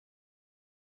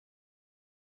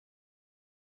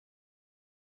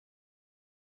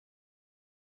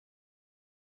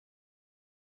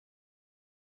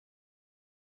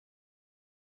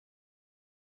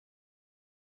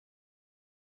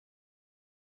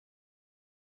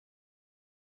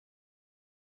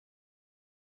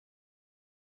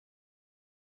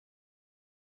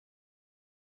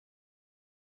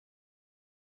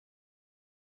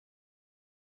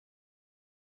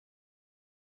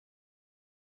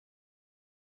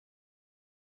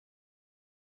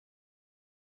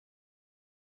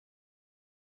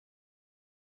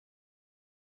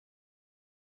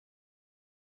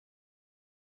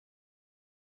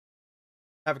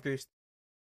Havoc 3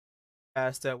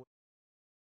 past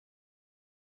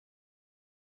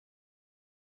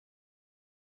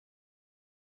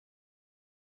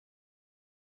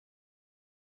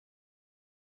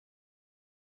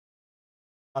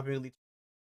obviously.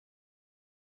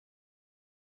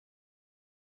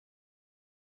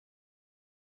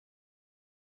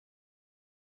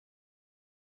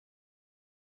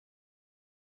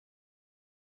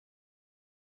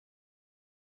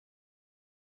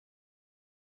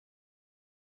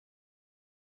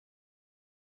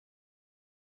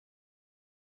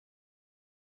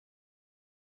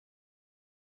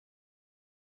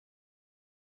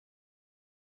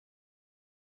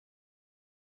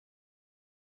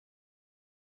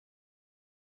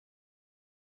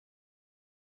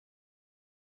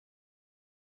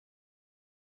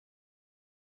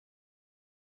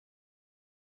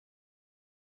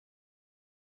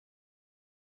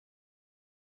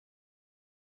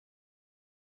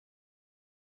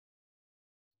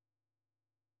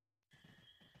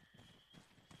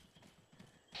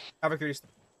 Havoc 3 Send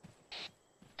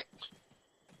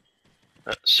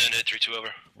it 3-2 over.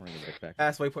 We're gonna get back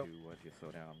Pass to waypoint. what you slow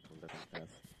down to let them pass.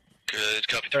 Good,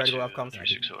 copy Alright, 3-2, go up, comms.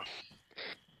 3-6 over.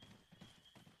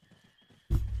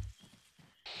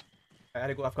 I had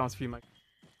to go off comms for you, Mike.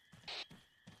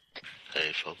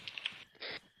 Hey, Phil.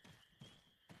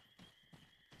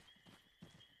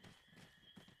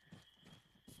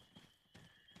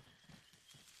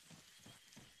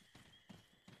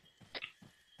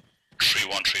 Tree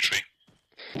 1, tree 3.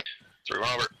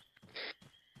 3-1 over.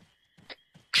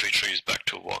 Tree is back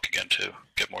to a walk again to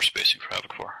get more spacing for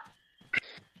Havoc 4.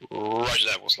 Roger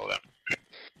that, we'll slow down.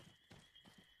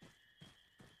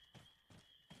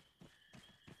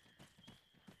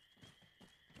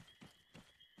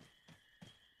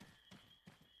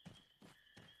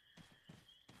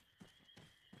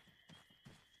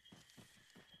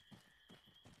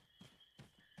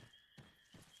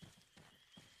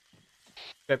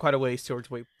 Got quite a ways towards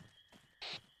waypoint.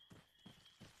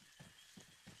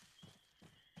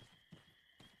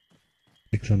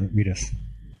 600 meters.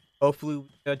 Hopefully we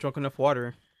got drunk enough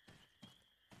water.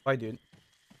 I did.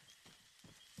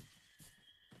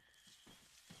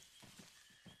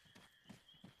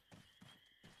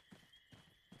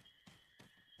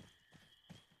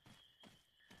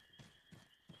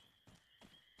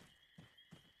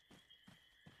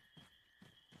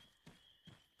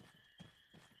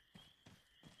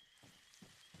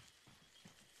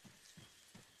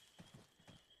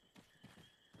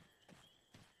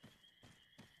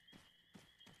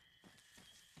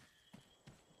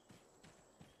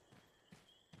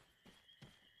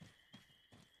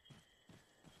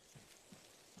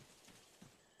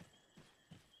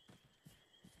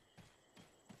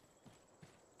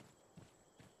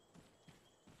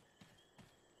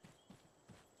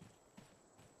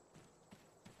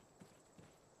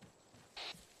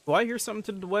 Do I hear something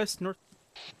to the west, north?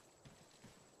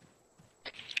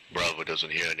 Bravo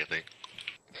doesn't hear anything.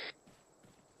 I'm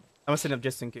gonna send up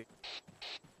just in case.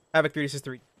 Havoc 3, this is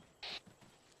 3.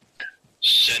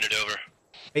 Send it over.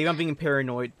 Maybe I'm being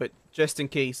paranoid, but just in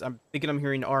case, I'm thinking I'm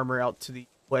hearing armor out to the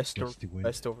west or Just the wind.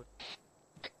 west over.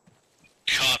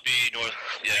 Copy, north,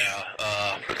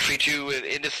 yeah,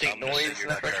 3-2 indistinct noise, you're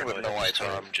not not pressure with paranoid no at eye this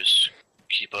time, time. just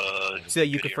keep a... So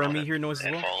you good ear confirm on me it hear noise as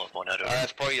and well? follow up on that over.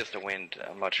 That's probably just the wind,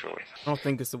 I'm not sure. I don't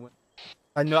think it's the wind.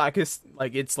 I know, I guess,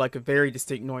 like, it's like a very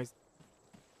distinct noise.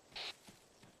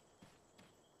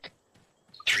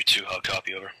 3-2, hard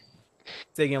copy, over.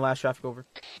 Say again, last traffic over.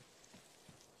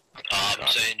 I'm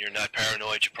saying you're not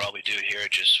paranoid, you probably do hear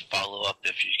it, just follow up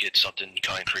if you get something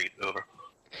concrete, over.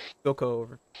 Goko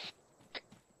over.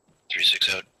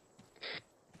 3-6 out.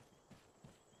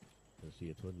 See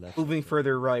it to the left. Moving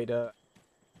further right,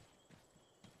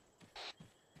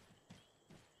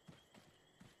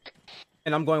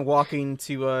 and I'm going walking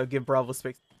to, give Bravo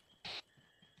space. Oh,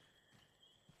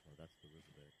 that's the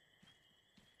riverbed.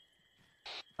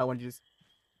 I want to just...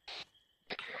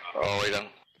 Oh, wait then.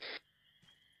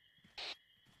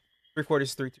 3-4,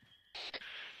 this is 3-2.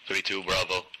 3-2,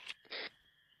 Bravo.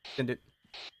 Send it.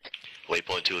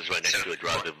 Waypoint 2 is right next to a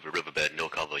drive of a riverbed, no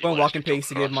cover. Going walking pace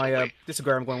to give my,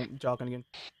 disregard, I'm going jogging again.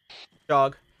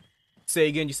 Jog. Say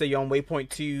again, you say you're on waypoint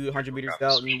 2, 100 meters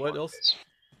out, and what else?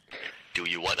 Do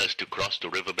you want us to cross the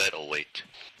riverbed or wait?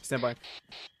 Stand by.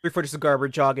 3-4, disregard, we're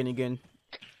jogging again.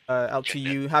 Out to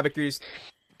you. Havoc 3 is...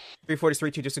 3-4 is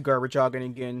 3-2, disregard, we're jogging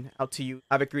again. Out to you.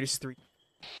 Havoc 3 is 3.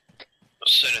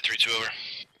 Send it 3-2 over.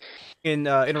 In,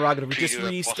 interrogative, we just 3-2,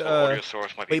 reached, possible audio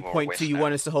source might be more waypoint west 2, you now.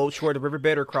 want us to hold short of the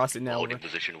riverbed or cross it now? Holding Over.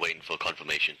 position, waiting for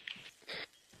confirmation.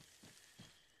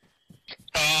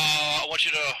 I want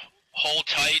you to hold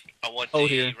tight I want Oh, the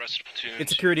here. rest of the platoon. Get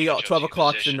security to at 12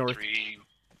 o'clock to the position. north. 3,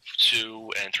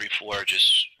 2, and 3, 4.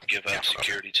 Just give out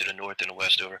security to the north and the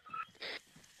west. Over.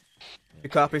 Your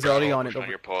copy's already on it. Push on Over.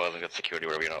 your pause and get security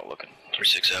wherever you're not looking. 3,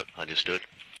 6 out. Understood.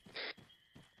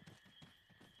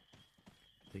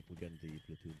 I think we're getting the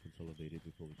platoon consolidated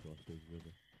before we cross the river.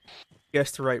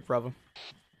 Yes to right, Bravo.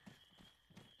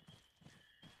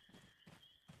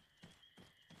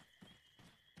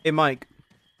 Hey, Mike.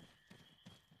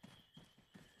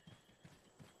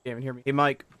 You haven't hear me. Hey,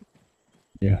 Mike.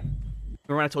 Yeah.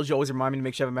 Remember when I told you always remind me to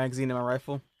make sure I have a magazine in my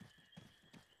rifle?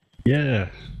 Yeah.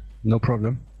 No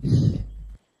problem.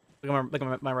 Look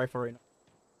at my rifle right now.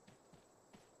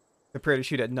 Prepare to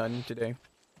shoot at none today.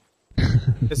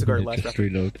 Disregard last Just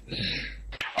round. reload.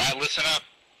 Alright, listen up.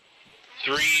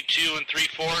 3, 2, and 3,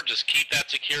 4. Just keep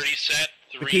that security set.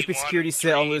 3, Keep your 1, security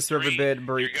set on 3, this 3. riverbed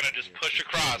break. You're gonna just push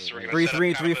across. We're gonna 3, set up 3,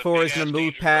 and kind 3, of a 4 is big-ass gonna move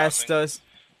danger past crossing. us.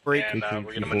 Break. And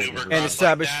we're gonna maneuver across And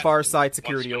establish like that. far side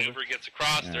security Once over. maneuver gets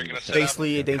across, they're gonna set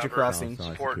Basically a up, danger cover, crossing.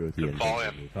 Support Security and fall in.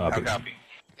 and How copy?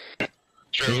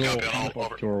 True, copy on all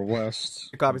over. To our west.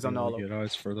 Your copies on all Get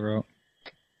eyes further out.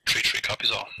 Tree copies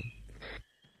all.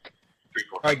 3,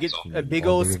 4 Alright, get copies all. a big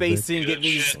old Good spacing, Good get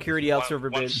these shit. security out to Once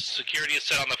riverbed. security is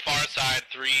set on the far side,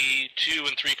 3, 2,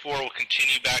 and 3, 4 will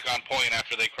continue back on point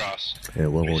after they cross. Yeah,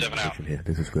 well, 3, we're 7 out. here.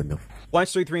 This is good enough.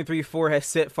 Once 3, 3, and 3, 4 has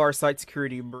set far side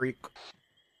security break.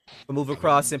 We'll move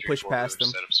across and 3, push 4 past them.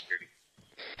 set up security.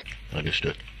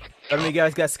 Understood. How many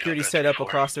guys got security Yeah, set up 3, 4,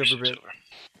 across the push riverbed? over.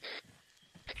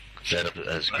 Set up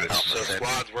as good. Alright, so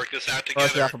squads, work this out Roger,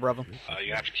 together. Alpha Bravo.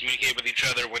 You have to communicate with each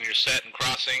other when you're set and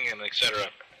crossing and etc.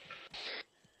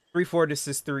 3, 4, this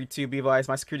is 3, 2. Be advised,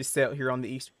 my security set here on the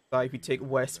east side. If you take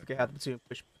west, we can have the platoon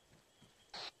push.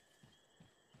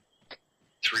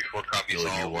 3, 4 copies So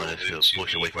all. you want us to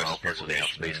push away from all parts of the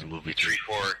space and move between 3,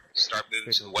 4, start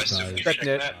moving to the west of you. Check Check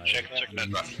net. that. Check that.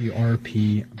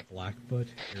 TRP Blackfoot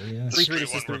area. 3, 3, this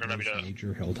is We're 3. gonna be the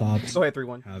Major hilltops Go ahead, 3,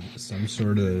 1. have some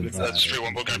sort of. That's 3,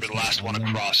 1. We're gonna be the last one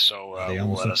across, so They will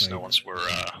almost let look us know like once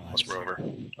we're over.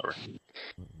 Over.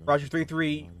 Roger, 3,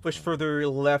 3. Push further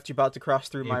left. You're about to cross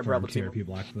through my Bravo team. TRP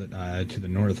Blackfoot to the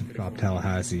north of COP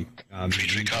Tallahassee.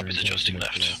 Three copies adjusting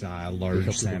left. Large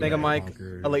Thank you, Mike.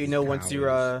 I'll let you know once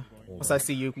you're once I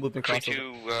see you moving across.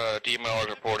 3-2, DML is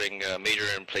reporting major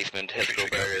emplacement, head-to-go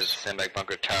barriers, sandbag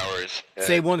bunker towers.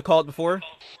 Say one called before.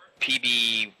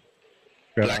 PB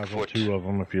Got eyes on Blackfoot. 2 of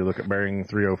them if you look at bearing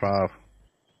 305.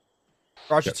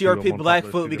 Roger, Got 2 of TRP them on top of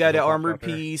Blackfoot. those We 2 got an different armored spots out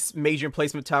there. piece, major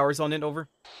emplacement towers on it. Over.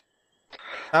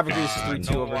 Average is 3,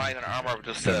 2 No over. line and armor,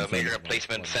 just major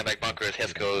emplacement, sandbag bunkers,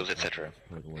 HESCOs, etc.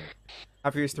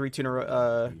 Average is 3,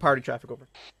 2 party traffic over.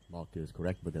 Mark is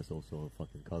correct, but there's also a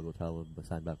fucking cargo tower,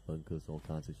 sandbag bunkers, all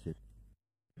kinds of shit.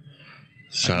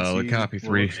 Solid copy,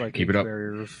 3. Keep it up.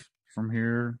 Barriers from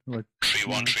here, like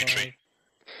 3, 1, 3, 3.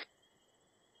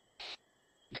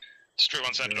 It's 3,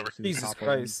 1, send it over. Jesus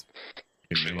Christ.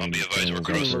 3, 1, be advised, we're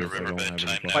crossing the riverbed.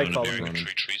 Time now Fight in follow bearing me.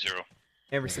 3, 3, 0.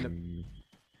 Never seen him.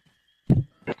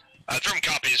 From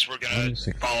copies, we're gonna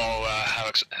follow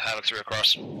Havoc's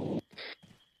across.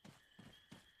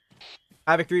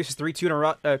 Havoc 3, this is 3, 2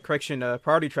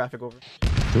 priority traffic over.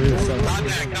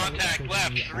 Contact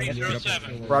left,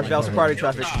 307. Roger, that was priority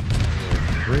traffic.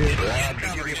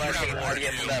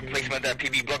 Placement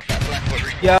PB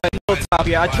Blackfoot. Yeah, no top.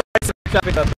 Yeah, I tried to set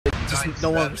traffic up, but just no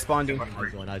one responding.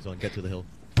 Eyes on, get to the hill.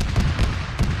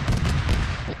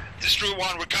 This is 3,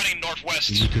 1, we're cutting northwest.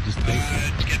 You need to just To get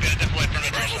the deflate from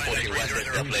the Bravo 48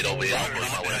 over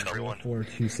the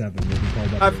 427 will be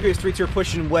called up. Havoc 3 is 3, 2 are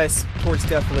pushing west towards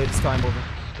Defilade this time over.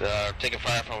 Taking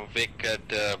fire from Vic at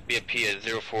BFP at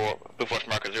 04, Blue Force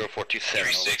marker 0427.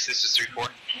 36, this is 3, 4.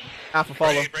 Alpha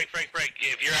follow. Break.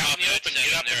 If you're out in the open,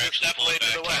 get up and push deflate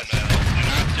to the west. You're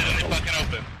not sitting in the fucking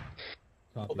open.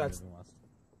 Copy, that's- Adeven West.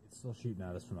 It's still shooting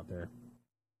at us from up there.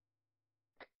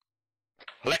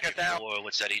 Lecter's down. Boy,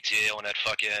 what's that ETA on that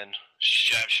fucking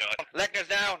jab shot? Lecter's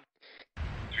down.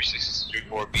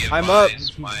 36334, be I'm up.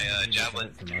 advised, my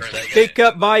javelin. Pick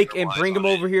up Mike and bring him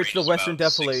over here to the western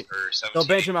defilate. They'll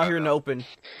bench him out here in the open.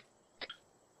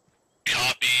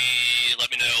 Copy,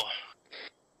 let me know.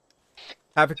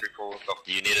 Havoc,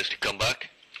 Do you need us to come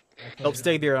back? nope,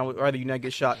 stay there, or either you not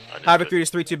get shot. Havoc 3 is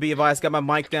 3, 2, be advised, got my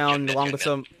mic down along with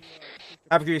some...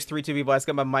 Havoc 3 is 3, 2, be advised,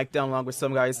 got my mic down along with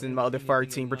some guys in my other fire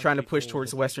team. We're trying to push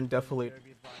towards the western defilate.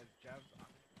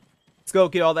 Let's go,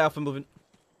 get all the alpha moving.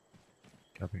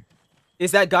 Copy.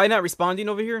 Is that guy not responding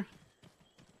over here?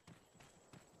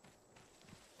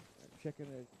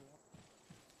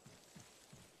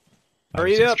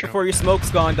 Hurry up before your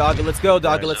smoke's gone, Doggy. Let's go,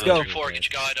 Doggy. Let's go. 4,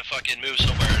 get your guy to fucking move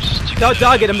somewhere. Tell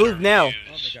Doggy to move now.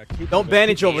 Don't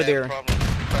bandage over there.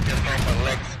 Fucking from my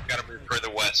legs. Got further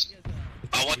west.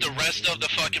 I want the rest of the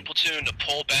fucking platoon to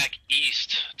pull back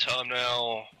east. Tell them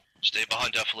now, stay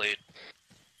behind Def Lead.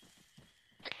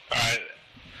 Alright.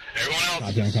 Everyone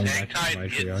else, hang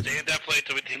tight, stay in Def Lead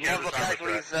till we take care of the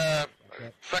casualties,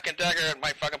 fucking dagger in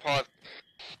my fucking paws.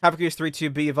 Havoc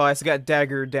 3-2, be advised. I got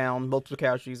dagger down, multiple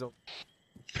casualties.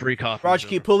 3 coffins. Roger,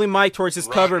 keep pulling Mike towards his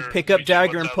cover. Pick up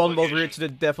dagger and pull him over here to the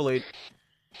Def Lead.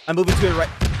 I'm moving to it right.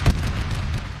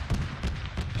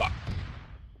 Fuck.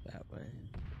 That way.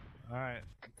 Alright,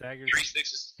 daggers. 3-6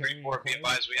 is 3-4, be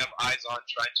advised, we have eyes on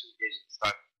trying to engage this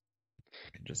time.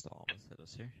 Can just almost hit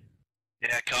us here.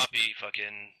 Yeah, copy,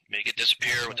 fucking make it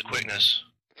disappear with the quickness.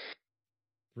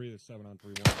 3 to 7 on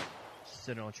 3-1.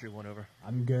 Send on tree 1 over.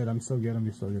 I'm good. I'm so good.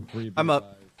 I'm so good. 3 I'm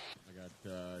up. I got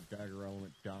dagger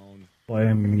element down. Boy,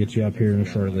 I'm gonna get you up here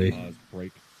shortly.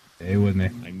 Break. Stay with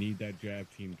me. I need that jab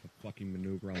team to fucking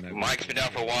maneuver on that. Mike's been down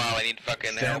for a while. I need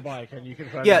fucking help.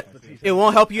 Yeah, it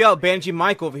won't help you out. Banshee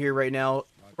Mike over here right now,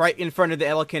 right in front of the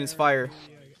Elkin's fire.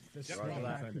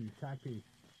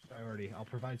 Priority. I'll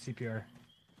provide CPR.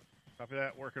 Copy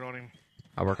that. Working on him.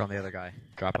 I'll work on the other guy.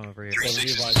 Drop him over here. 3-6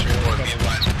 is 3-4, be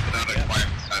advised, without a fire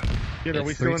this time. Kid, are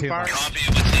we still in 3-2, fire? Copy,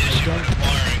 what's the issue? We're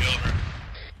firing over.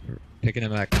 Picking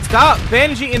him back. Stop,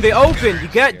 Banshee in the open. You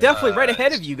got definitely right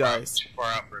ahead of you guys. Too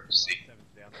far out for C.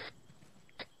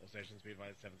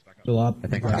 Still up. I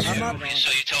think So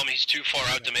you tell me he's too far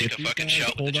out to make a fucking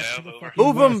shot with the jab over?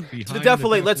 Move him to the Def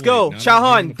Lead. Let's go.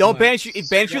 Chahan, don't bench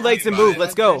your legs and move.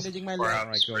 Let's go. Far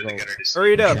out is where they get her to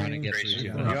Hurry it up. I'm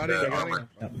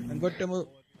good to move.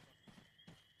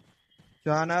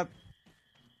 John up.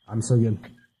 I'm so good.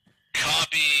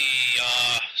 Copy,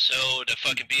 so the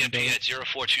fucking BMP at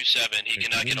 0427, he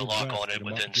cannot get a lock on it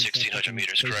within 1600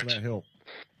 meters, correct?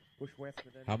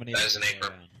 How many? That is an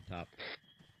apron. Top.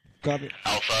 Copy.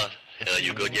 Alpha,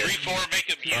 you good yet? 3-4, make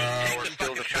him We're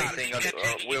still defacing.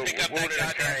 We'll pick up that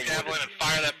goddamn javelin and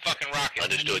fire that fucking rocket.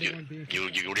 Understood you. You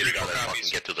really gotta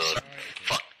fucking get to the...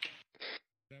 Fuck.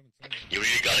 You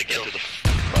really gotta get to the...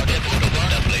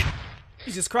 Definitely.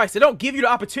 Jesus Christ, they don't give you the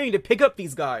opportunity to pick up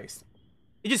these guys.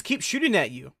 They just keep shooting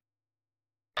at you.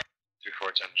 3-4,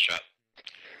 attempt shot.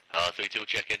 32,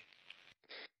 check in.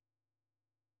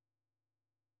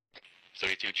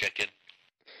 32, check in.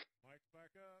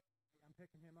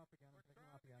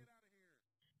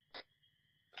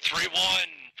 3-1,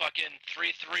 fucking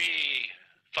 3-3,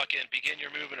 fucking begin your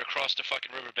movement across the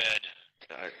fucking riverbed.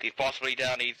 He's possibly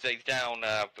down. He's down.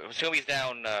 Assume he's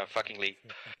down. Fucking Lee.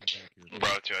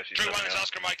 Bro, 2 I see. 3-1 is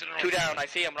Oscar Mike to the north. 2 down. I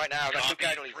see him right now. I got 2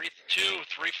 casualties. 3-2,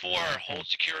 3-4. Hold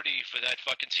security for that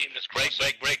fucking team that's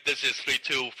crossing. Break. This is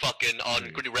 3-2. Fucking on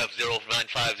Gritty Rev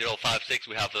 095056.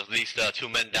 We have at least 2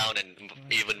 men down and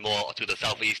even more to the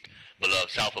southeast, below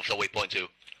south of subway point 2.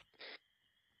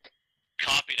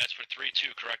 Copy. That's for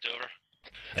 3-2. Correct. Over.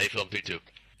 Hey, film 3-2.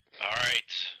 All right.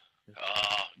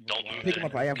 Don't move. Pick him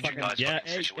up. I am fucking. Yeah,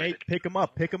 hey, pick him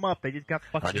up. Pick him up. They just got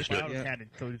fucking cannon,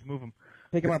 so just move him.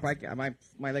 Pick him up. My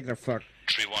legs are fucked.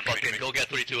 3-1. Fucking go get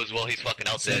 3-2 as well. He's fucking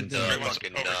out there,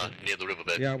 fucking near the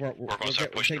riverbed. Yeah, we're gonna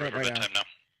start pushing the riverbed time now.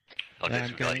 Okay,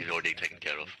 so he's already taken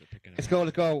care of. Let's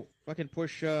go. Fucking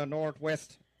push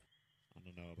northwest. I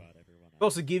don't know about everyone.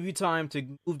 Supposed to give you time to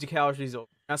move the casualties over.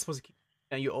 You're not supposed to keep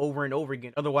you over and over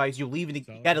again. Otherwise, you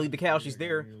gotta leave the casualties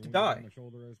there to die.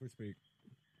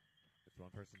 One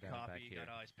person down back here.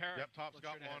 Yep, top's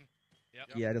got one.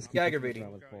 Yep. Yeah, just keep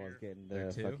aggravating. Getting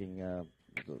the fucking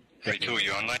 3-2,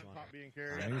 you online?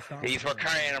 We're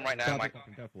carrying him right now, Mike.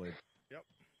 Yep.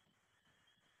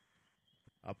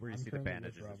 Up where you see the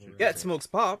bandages. Yeah, smoke's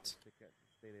popped.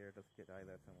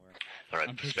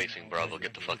 Alright, spacing Bravo,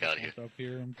 get the fuck out of here.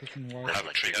 Have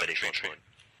a tree ready for one.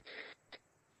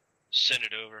 Send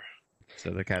it over.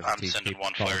 So the I'm sending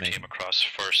one fire team across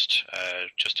first,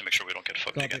 just to make sure we don't get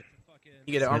fucked again.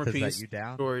 You get an armor Smith, piece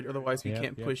destroyed, otherwise we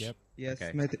can't push. Yes,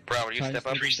 Okay. Smith. Bravo, you step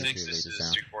up. 3-6, this is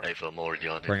 3-4. Hey, film already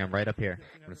on Bring him right up here.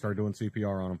 I'm gonna start doing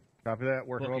CPR on him. Copy that.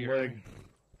 Working on leg.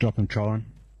 Drop him, Charlin.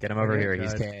 Get him over here.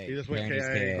 He's guys. KA. He just went He's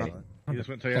KA. He just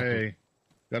went KA.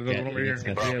 Got another one over here.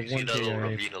 Bravo, you see that little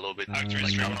ravine a little bit, like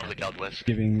look out west.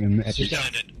 Giving him epic.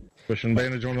 Send it. Pushing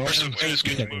bandage on the Whoever's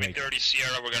good moving 30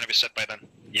 Sierra, we're gonna be set by then.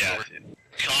 Yeah.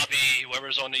 Copy.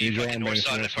 Whoever's on the fucking north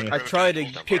side of the fucking I river. tried to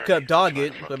pick up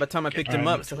Doggett, but by the time I picked him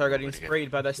up, I started getting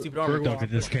sprayed by that stupid armor. Look at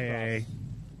this KA.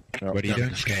 What are you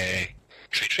doing?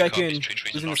 Check in.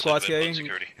 Who's in the squad, KA?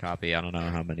 Copy. I don't know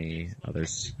how many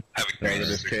others. Check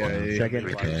it.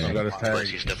 I got his tag.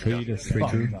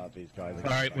 3-2.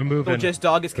 Alright, we're moving. So just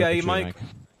Doggett's KA, Mike?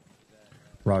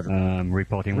 Roger.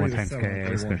 Reporting 1 times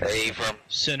KA. Hey, from.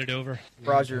 Send it over.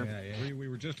 Roger. We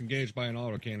were just engaged by an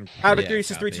autocannon. Havoc 3,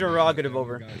 this is 3 to interrogative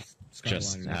over.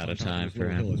 Just out of time for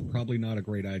him. It's probably not a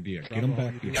great idea. Get him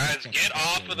back. Guys, get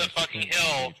off of the fucking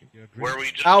hill where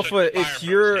we just Alpha, took the if fire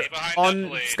you're from. Stay behind on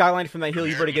Death Lane. skyline from that hill,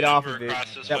 you better get off of it.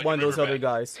 Across this That fucking one of those other riverbed.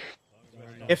 guys.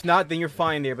 If not, then you're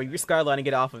fine there, but you're skyline and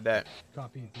get off of that.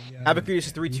 Havoc 3, this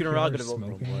is 3 to interrogative over.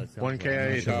 1 KA.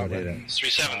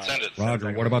 3-7, send it.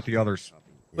 Roger. What about the others?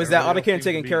 Was that autocannon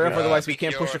taken care of? Otherwise, we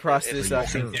can't push across this.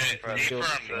 Confirmed.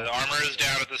 The armor is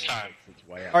down at this time.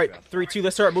 Alright, 3-2,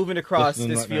 let's start moving across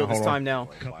this field this time now.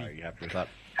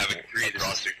 Having 3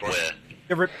 across where?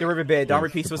 The riverbed. The armor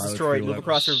piece was destroyed. Move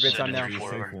across the riverbed time now. Be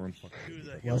advised,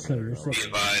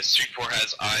 3-4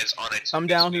 has eyes on it. Come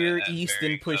down here east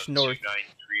and push north.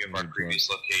 293 of our previous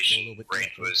location.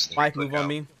 Range was Mike, move on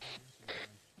me.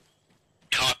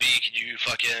 Copy, can you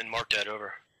fucking mark that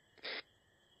over?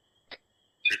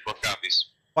 3-4 copies.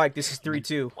 Mike, this is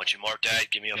 3-2. Once you mark that,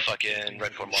 give me a fucking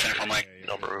red form mark for my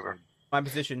number over. My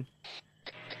position.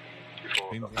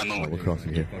 I'm We're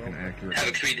crossing here.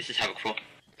 Havoc 3, this is Havoc 4.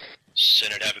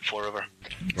 Centered Havoc 4 over.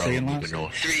 Bravo, moving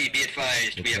north. 3, be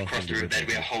advised, we have crossed the riverbed,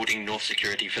 we are holding north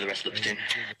security for the rest of the platoon.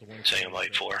 Saying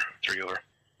light 4, 3 over.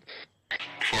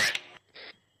 4 in.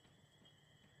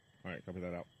 Alright, copy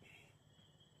that out.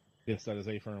 Yes, that is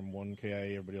A firm, 1 KIA,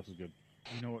 everybody else is good.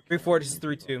 You know what? 3-4, this is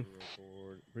 3-2.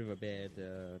 Riverbed,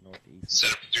 northeast.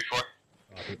 Set up 3-4.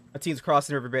 My team's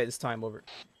crossing the riverbed this time, over.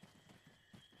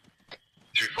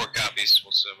 3-4 copies,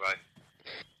 we'll stand by.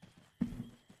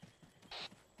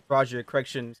 Roger,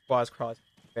 correction, squad's cross.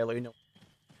 Okay, let you know.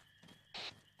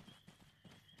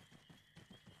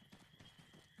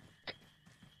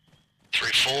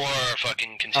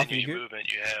 Fucking continue your movement.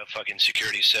 You have fucking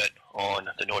security set on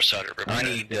the north side of the river. I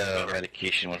need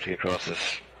eradication once we get across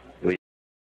this.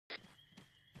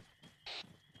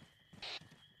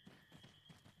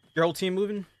 Your whole team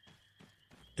moving?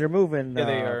 They're moving. Yeah,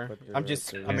 they are. But I'm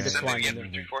just flying in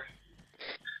there.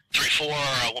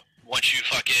 3-4, once you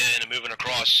fucking moving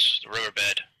across the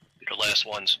riverbed, you're the last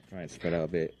ones. Alright, spread out a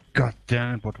bit. God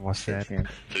damn it, what was that?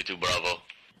 3-2 Bravo.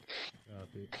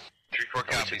 3-4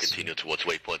 copies. Continue towards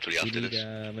waypoint 3 after this.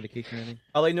 Medication or anything?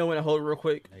 I'll let you know when I hold it real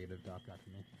quick. Negative, Doc, got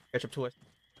me. Catch up to us.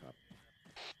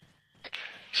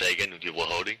 Say again, you were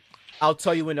holding? I'll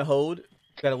tell you when to hold.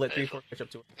 Gotta let 3-4 catch up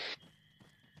to us.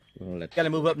 Gotta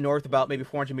move up north about maybe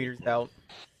 400 meters out.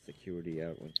 Security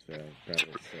out once Bravo's set.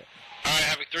 Alright,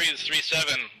 Havoc 3 is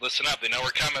 3-7. Listen up, they know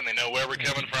we're coming, they know where we're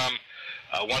coming from.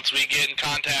 Once we get in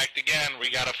contact again, we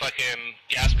gotta fucking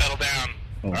gas pedal down.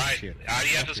 Alright,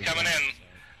 IDF is coming in.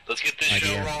 Let's get this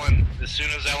show rolling. As soon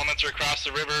as elements are across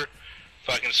the river,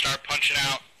 fucking start punching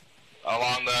out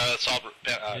along the assault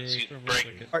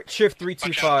break. Alright, shift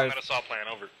Punch out 325. that assault plan,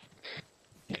 over.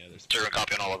 Yeah, there's zero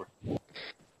copy on all over.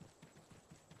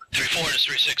 3-4 is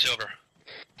 3-6 over.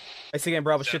 I say again,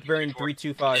 Bravo, shift bearing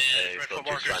 325. Red Foot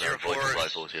Marker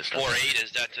 04-48,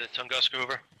 is that to Tunguska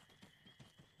over?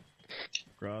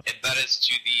 That is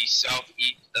to the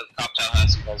southeast of COP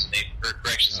Tallahassee designated, or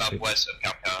correction, southwest of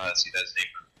COP Tallahassee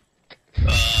designated.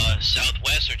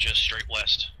 Southwest or just straight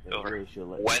west? Over.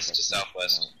 West to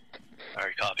southwest.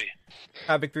 Alright, copy.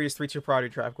 Havoc 3 is 3-2 priority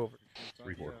traffic, over.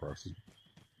 3-4 crossing.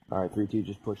 Alright, 3-2,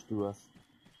 just push through us.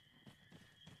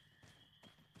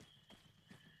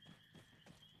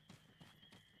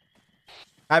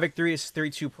 Havoc 3 is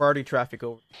 3-2 priority traffic,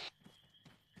 over.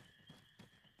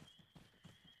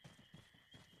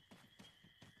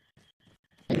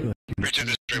 Send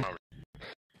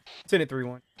it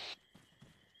 3-1.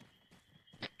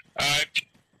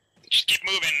 Just keep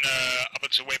moving up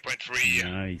to waypoint 3.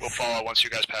 Nice. We'll follow once you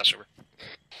guys pass over.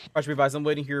 Roger, be advised, I'm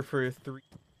waiting here for 3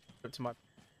 up to my...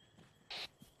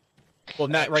 Well,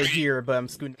 not right here, but I'm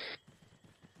scooting.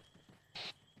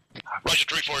 Roger,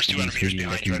 3-4 is 200 meters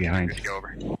behind you. Behind. Good to go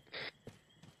over.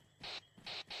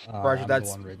 Roger, I'm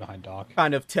that's the one right behind Doc.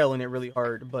 kind of telling it really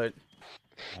hard, but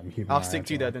I'll stick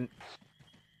to that then.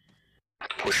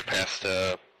 Push past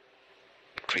 3-2.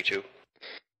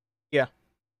 Yeah.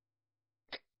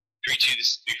 3-2, this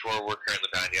is 3-4, we're currently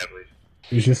behind you, I believe.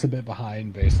 He's just a bit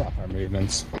behind based off our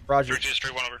movements. Roger. 3-2,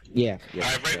 straight 1 over. Yeah.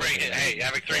 Alright, right, hey,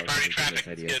 Havoc 3, party traffic,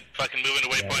 let's get fucking moving to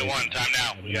waypoint 1, time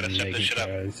now. We gotta set this shit up.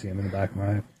 I see him in the back of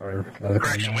my...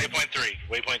 Correction,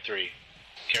 waypoint 3.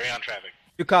 Carry on traffic.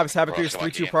 2 copies, Havoc 3 is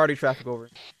 3-2 priority traffic, over.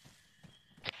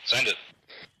 Send it.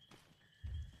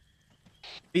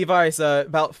 Be advised,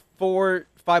 about 4-5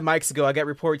 mics ago, I got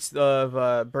reports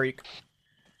of break.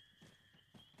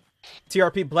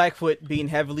 TRP Blackfoot being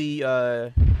heavily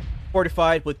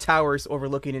fortified with towers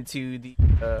overlooking into the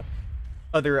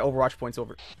other Overwatch points,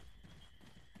 over.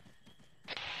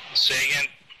 Say again.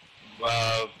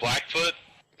 Blackfoot.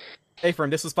 Hey, firm.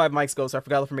 This was 5 mics ago, so I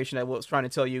forgot the information I was trying to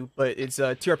tell you. But it's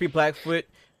a TRP Blackfoot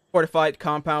fortified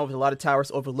compound with a lot of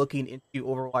towers overlooking into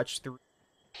Overwatch 3.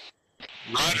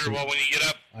 Roger. Well, when you get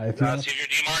up, see if you're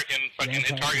demarking, fucking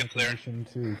hit targets there.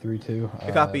 232.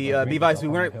 Copy. Be advised, we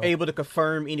weren't able to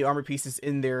confirm any armor pieces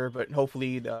in there, but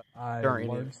hopefully there aren't any.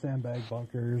 Large sandbag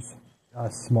bunkers,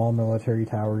 small military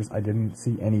towers. I didn't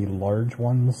see any large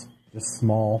ones, just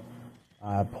small.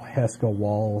 Pesca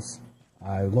walls.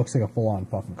 It looks like a full-on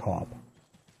fucking COP.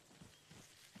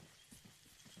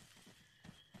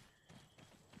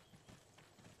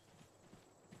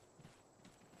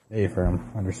 Hey, firm.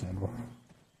 Understandable.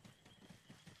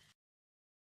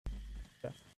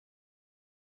 Yeah.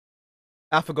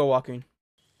 Alpha, go walking.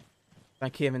 I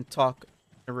can't even talk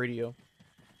on the radio.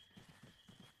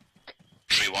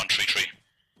 3133.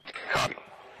 Copy.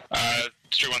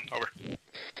 31, over.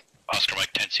 Oscar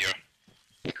Mike 10-0.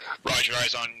 Roger,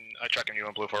 eyes on tracking you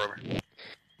on Blue 4, over.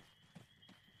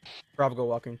 Bravo, go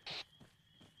walking.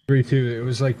 3-2. It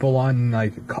was like full-on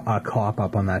like a COP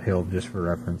up on that hill, just for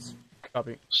reference.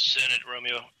 Copy. Senate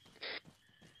Romeo.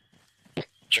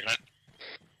 Checking it.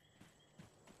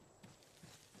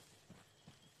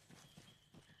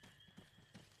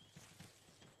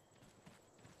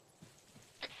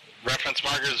 Reference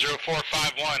marker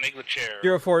 0451, Igloo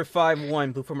chair.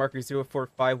 0451, Blue for marker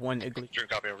 0451, Igloo. Sure,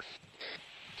 copy over.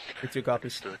 2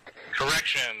 copies.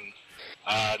 Correction.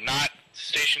 Not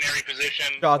stationary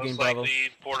position. Jogging, most Bravo. likely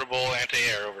portable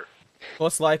anti-air, over.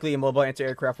 Most likely a mobile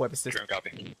anti-aircraft weapon system. Sure,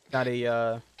 copy. Not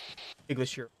a,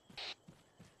 English chair.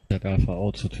 That Alpha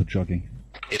also to jogging.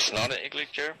 It's not an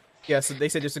English chair? Yeah, so they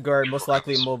said disregard, most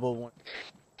likely a mobile one.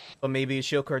 But maybe a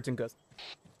shield cards and guns.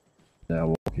 They are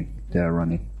walking. They are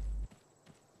running.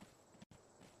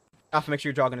 Alpha, make sure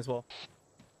you're jogging as well.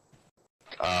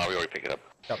 We already picked it up.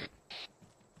 Copy.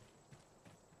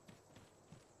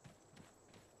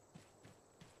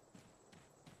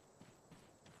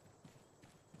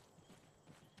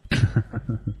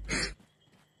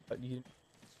 But you...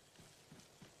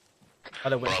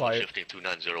 Other went Bravo quiet.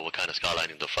 15290, we're kind of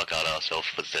skylining the fuck out of ourselves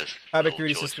for this. Havoc No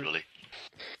 3 choice, system. really.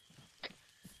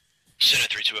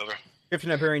 Senate 32, over.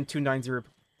 Griffin bearing 290,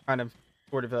 kind of,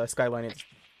 sort of, skyline it.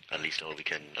 At least now we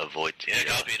can avoid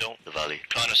Copy, don't. the valley.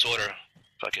 Connoisseur.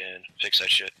 Fucking fix that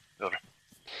shit. Over.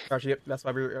 Gotcha, yep, that's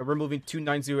why we're moving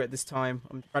 290 at this time.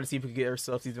 I'm trying to see if we can get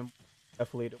ourselves even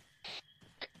deflated.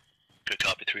 Good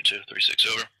copy, 3236,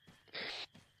 over.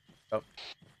 Oh.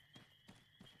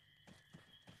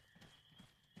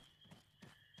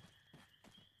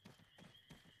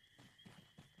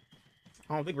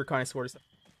 I don't think we're kind of sort of...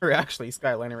 We're actually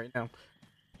skylining right now.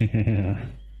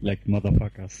 Like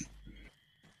motherfuckers.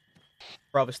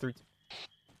 Bravo's 3.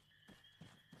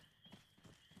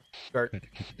 Guard. Better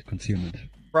keep it concealment.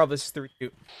 Bravo's 3-2.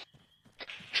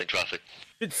 It's in traffic.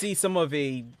 Should see some of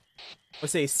a,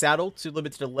 let's say, a saddle to a little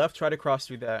bit to the left. Try to cross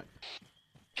through that.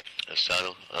 A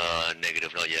saddle?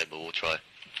 Negative, not yet, but we'll try.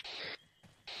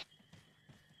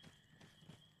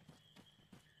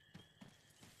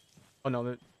 Oh no,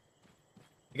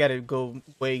 you gotta go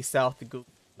way south to go.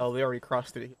 Oh, they already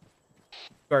crossed through.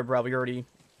 Guard, Bravo, you already.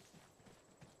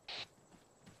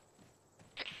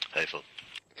 Hey, Phil.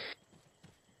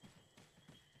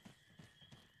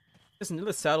 There's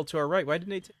another saddle to our right. Why didn't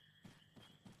they take?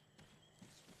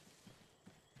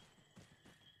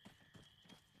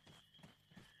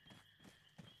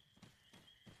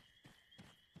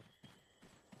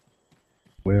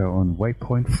 We're on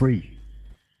waypoint 3.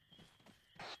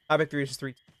 Havoc 3 is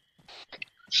 3.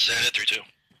 Senate 32.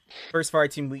 First fire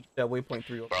team reached waypoint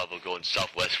 3. Bravo going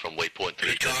southwest from waypoint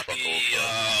 3. Good copy.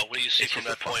 What do you see from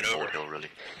that point over? Hill, really.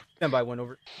 Stand by 1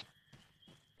 over.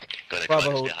 Gonna Bravo,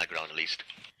 try to hold. stay high ground at least.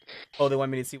 Oh, they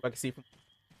want me to see what I can see from.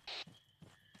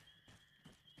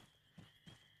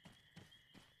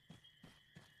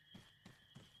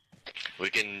 We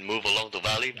can move along the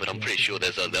valley, but I'm pretty sure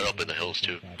they're up in the hills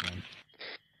too.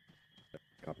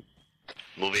 Copy.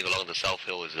 Moving along the south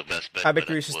hill is the best bet. Havoc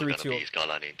but reaches we're gonna 3-2. be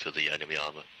skylining to the enemy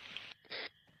armor.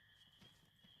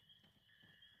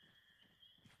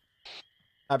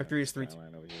 Havoc 3 is 3-2.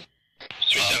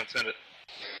 37, send it.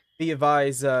 Be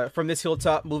advised, from this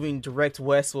hilltop, moving direct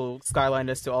west will skyline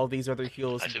us to all these other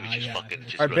hills. I said we just fucking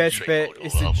just Our run best straight bet forward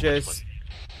is over to Alpha just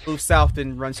 1. move south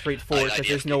and run straight forward because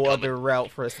there's no IDF other route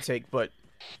for us to take but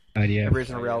the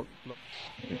original route.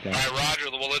 Alright, Roger.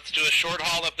 Well, let's do a short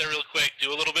haul up there real quick.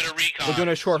 Do a little bit of recon. We're doing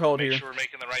a short hold Make here. sure we're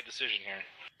making the right decision here.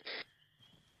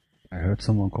 I heard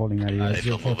someone calling IDF. If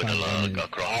you're moving along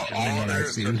across, All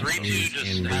others, the 3-2,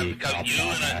 just have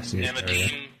you and a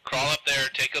team crawl up there,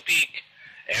 take a peek.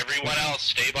 Everyone else,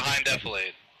 stay behind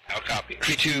Defilade. I'll copy.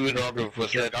 3-2 in our group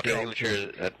was that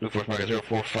signature at Blue Force Marker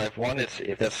 0451.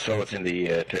 If that's so, it's in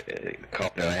the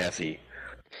COP Tallahassee.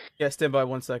 Yeah, stand by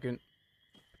 1 second.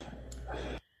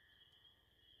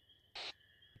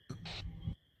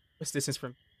 What's distance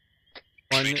from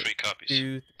 1, 2,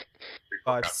 3,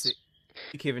 5, 6.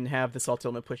 You can even have this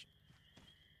ultimate push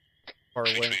far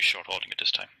away. Short holding at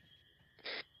this time.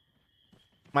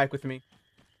 Mike with me.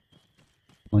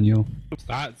 On you.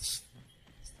 Stop.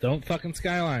 Don't fucking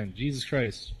skyline. Jesus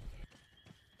Christ.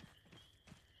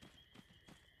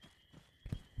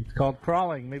 It's called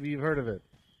crawling. Maybe you've heard of it.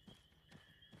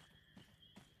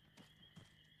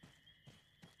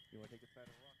 You want to take a side of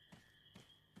rock?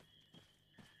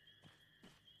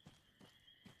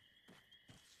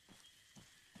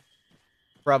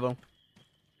 Bravo.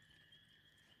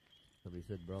 Somebody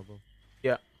said Bravo?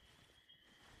 Yeah.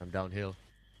 I'm downhill.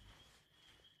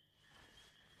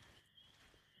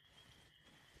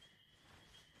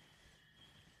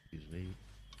 Excuse me.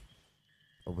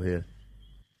 Over here.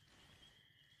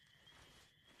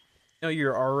 No,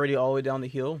 you're already all the way down the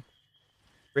hill.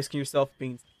 Risking yourself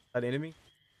being an enemy.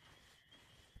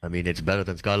 I mean, it's better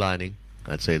than skylining.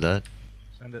 I'd say that.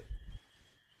 Send it.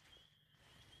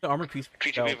 The armor piece.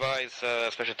 3-2 be advised,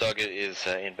 special target is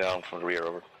inbound from the rear,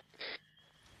 over.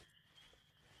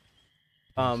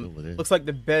 Looks like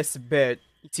the best bet.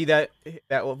 You see that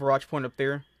Overwatch point up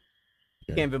there?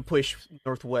 You can't even push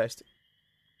northwest.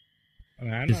 I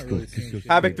mean, I'm not really seeing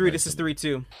Havoc 3, this is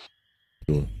 3-2.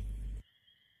 Sure.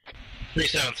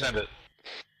 3-7, send it.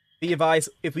 Be advised,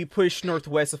 if we push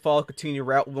northwest to follow continue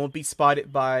route, we won't be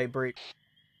spotted by break.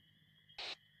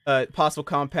 Possible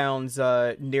compounds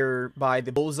nearby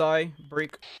the bullseye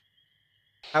break.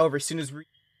 However, as soon as we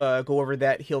go over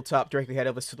that hilltop directly ahead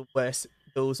of us to the west,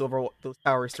 those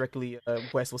towers directly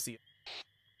west will see it.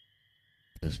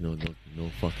 There's no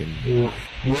fucking.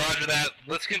 Roger that.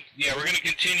 We're gonna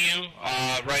continue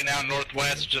right now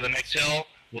northwest to the next hill.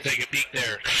 We'll take a peek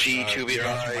there. C2 be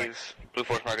advised. Blue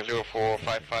Force Marker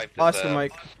 0455. Oscar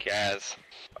Mike. Gaz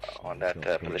on that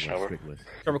position, over.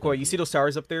 McCoy, you see those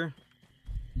towers up there?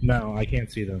 No, I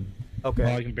can't see them. Okay.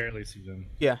 Well, I can barely see them.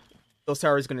 Yeah. Those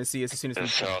towers going to see us as soon as we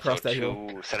cross that hill.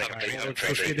 Let's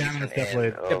get down on this step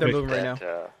blade. Yep, they're moving right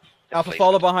now. Alpha,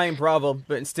 follow behind Bravo,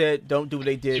 but instead, don't do what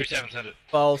they did.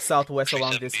 Follow southwest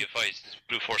along this. Be advised,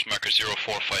 Blue Force Marker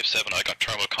 0457. I got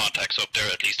thermal contacts up there,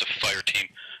 at least a fire team,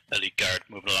 elite guard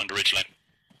moving along the ridge line.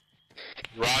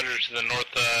 Roger, to the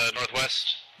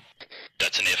northwest.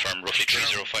 That's an affirm, roughly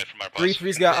 305 from our boss.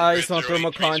 3-3's got eyes on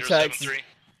thermal contacts.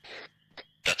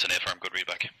 That's an affirm, good read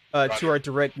back. To our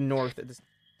direct north. At this.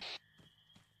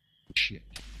 Shit.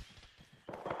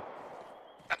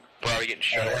 Where are we getting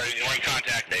shot? We're in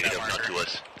contact. Negative, not to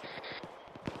us.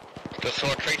 The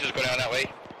sword traces go down that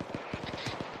way.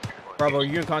 Bravo, are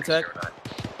you in contact?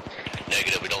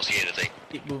 Negative, we don't see anything.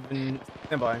 Keep moving.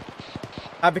 Stand by.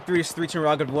 Havoc 3 is 3-2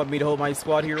 Rocket. Want me to hold my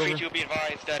squad here over? 3-2 be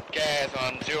advised that Gaz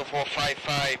on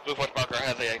 0455 Blue Force Marker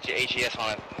has a AGS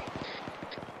on it.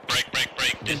 Break.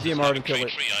 This is DMR Havoc 3-3.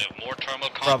 I have more thermal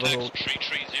contacts.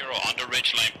 330 on the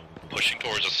ridge line, pushing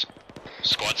towards us.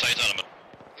 Squad size element.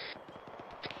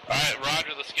 Alright,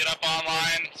 Roger, let's get up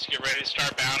online. Let's get ready to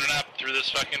start bounding up through this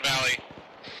fucking valley.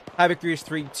 Havoc 3 is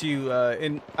 3-2,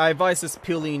 and I advise us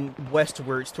peeling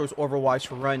westwards towards Overwatch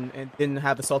Run, and then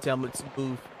have the Salty Helmets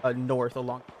move north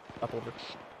along up over.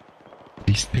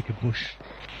 Please pick a bush.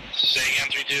 Say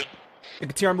again, 3-2. To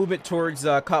continue our movement towards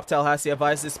COP Tallahassee, I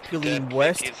advise us peeling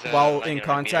west while in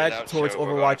contact towards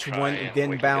Overwatch 1, and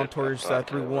then bound towards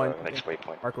 3-1. Next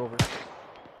waypoint. Mark over.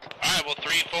 Alright, well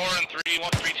 3-4 and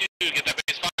 3-1, 3-2, get that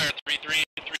base fire. 3-3,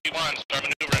 3-1, start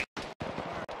maneuvering.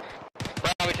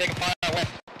 Bravo, we taking fire west.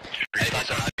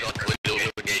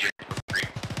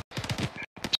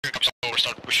 We're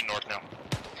starting pushing north now.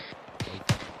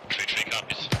 3-3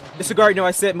 copies. Disregard, no,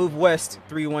 I said move west.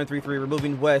 3-1, 3-3. We're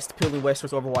moving west, peeling west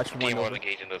towards Overwatch 1. Over.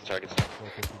 Engaging those targets.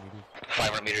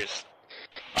 500 meters.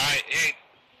 Alright,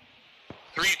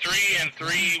 3-3 and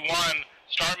 3-1.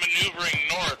 Start maneuvering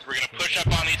north. We're gonna push up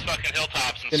on these fucking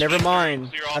hilltops. And never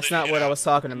mind. That's not what I was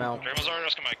talking about. Over.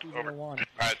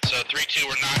 Alright, so 3-2,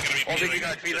 we're not gonna be peeling.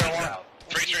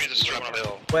 3-3, this is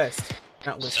 3-1 West,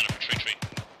 not west. Center for 3-3.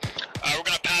 We're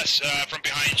gonna pass from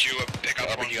behind you, pick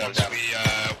up once we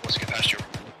get past you.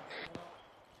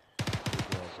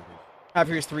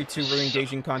 Havoc is 3-2. We're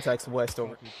engaging contacts west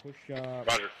over.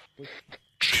 Roger.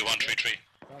 3-1, 3-3.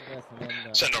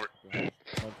 Send over.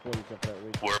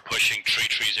 We're pushing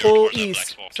 3-3-0 Pull towards that east. black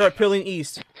smoke. Start peeling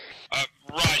east.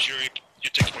 Roger, you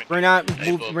take point. We're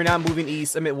not moving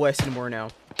east. I'm at west anymore now.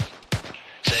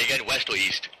 Say again, west or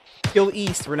east? Peel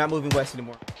east. We're not moving west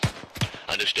anymore.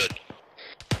 Understood.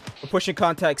 We're pushing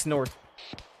contacts north.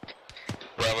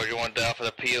 Bravo, you want down for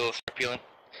the peel? Start peeling.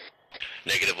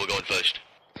 Negative, we're going first.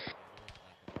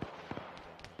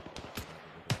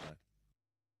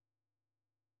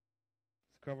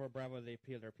 Cover Bravo, they're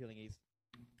peeling east.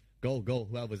 Go,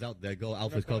 whoever's out there, go.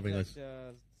 Alpha's covering us.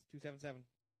 277.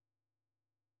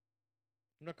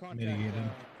 No contact,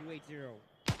 280.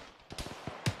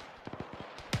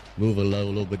 Move a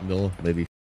little bit more, maybe.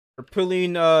 We're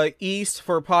pulling east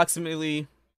for approximately...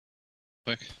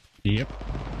 Quick. Yep.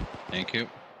 Thank you.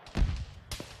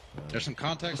 There's some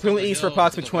context. We're pulling east for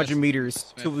approximately 200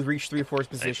 meters to reach 3-4's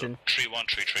position. 3-1,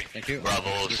 3-3. Thank you. Bravo,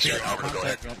 Alpha, go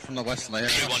ahead. From the west layer.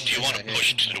 3-1, do you want to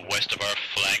push to the west of our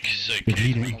flank so in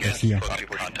case we get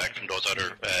contact from those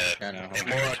other Get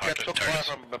so far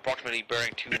from approximately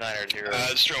bearing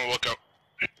 290. Streamer, we'll go.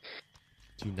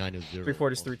 290.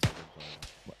 3-4 is 3.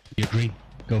 You agree?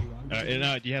 Go.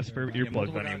 No, do you have spare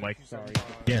earplugs on you, Mike? Sorry.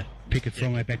 Yeah, pick it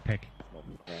from my backpack.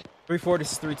 3-4,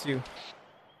 this is 3-2.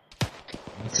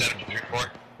 7-3-4.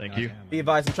 Thank you. Be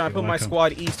advised, I'm trying to put my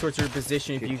squad east towards your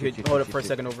position. If you could hold up for a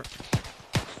second, over.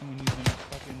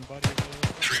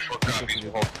 3-4 copies.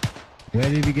 Where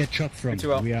did we get shot from?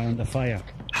 2-0. We are under fire.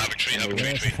 Havoc 3, Havoc 3,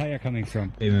 Where's the fire coming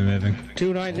from?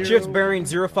 290. Shift bearing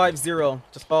 050.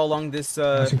 Just follow along this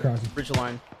bridge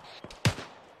line.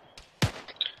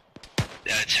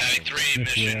 That's Havoc 3,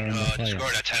 mission,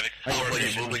 Discord, that's Havoc 4.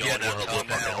 We're moving again, we're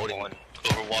fucking holding one.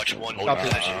 Overwatch 1,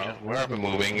 We're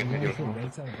moving.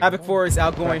 Havoc 4 is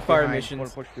outgoing fire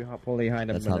missions. Pull behind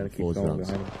him. That's how it falls down.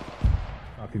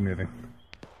 Copy moving.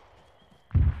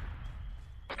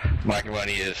 Mark and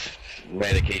Ronnie is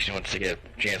medication wants to get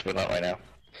a chance, but not right now.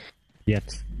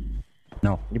 Yet.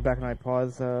 No. You back and I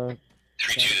pause, 3-2,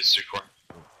 this is 3-4.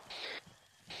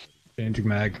 Changing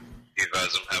mag. Be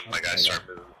advised, I'm having my guys start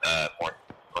moving more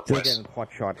Still northwest. getting pot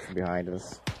shots from behind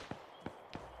us.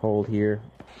 Hold here.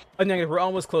 Oh, negative. We're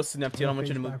almost close to Neptune. I don't want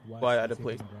you to move wide out of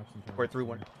place. We're at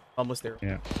 3-1. Almost there.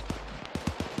 Yeah.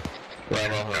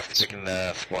 Bravo, taking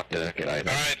the spot to get out.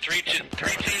 Alright, 3-2,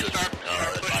 start pushing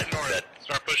north.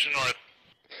 Start pushing north.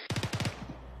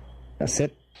 That's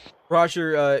it.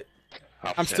 Roger,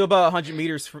 I'm still about 100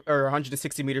 meters, or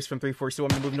 160 meters from 3-4, so I'm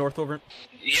gonna move north over.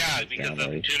 Yeah, because the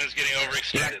tuna's getting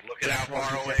overextended. Look at how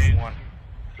far away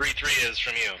 3-3 is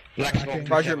from you.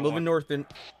 Roger, moving north then.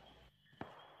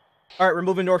 Alright, we're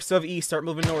moving north, southeast. Start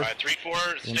moving north. Alright,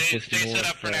 3-4, stay set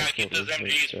up for now. Keep those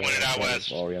MGs pointed out west.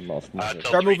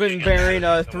 Start moving bearing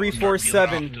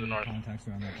 347.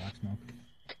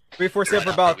 347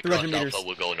 for about 300 meters.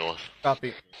 We'll go north.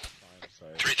 Copy.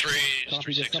 3-3,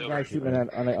 3-6 Some over. guy shooting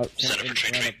at Center for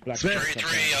 3-3.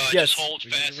 3-3, Yes. just hold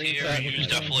fast here. Use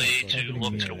definitely to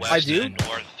look to the west I do. and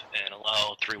north and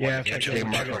allow 3-1 to get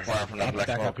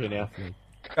you.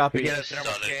 Copy. Get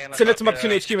Send it to my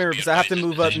platoon HQ member because I have to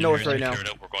move up north right now. We're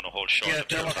going to hold short. a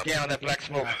thermal scan on that black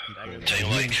smoke. Tell you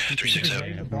like 3-6 out.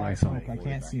 I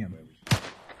can't see him.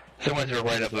 Someone's to the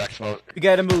right of black smoke. You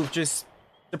gotta move. Just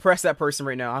suppress that person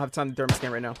right now. I have time to thermal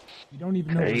scan right now. You don't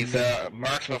even know. He's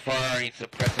marksman fire. He's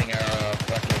suppressing our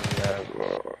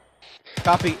fucking.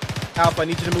 Copy. Alpha, I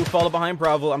need you to move. Follow behind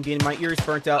Bravo. I'm getting my ears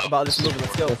burnt out about this moving.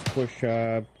 Let's go. Let's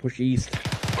push east.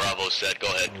 Bravo said, go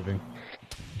ahead.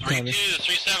 3-2,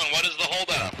 3-7, what is the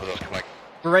holdup?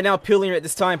 We're right now peeling at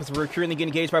this time because we're currently getting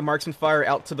engaged by marksman fire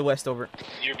out to the west. Over.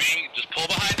 You're being, just pull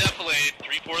behind defilade.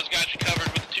 3-4's got you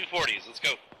covered with the 240s. Let's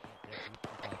go.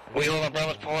 We hold on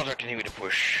Bravo's pause or continue to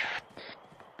push?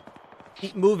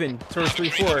 Keep moving towards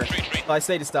 3-4. I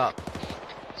say to stop.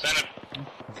 Send it.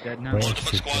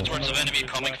 Multiple squad towards the enemy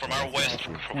coming from our west,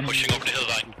 from pushing over the hill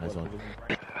line.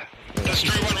 That's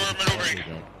 3-1, we're maneuvering.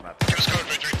 Give us cover,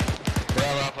 3-3.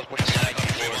 Bravo Alpha's pushing back.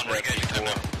 3-1, we're getting time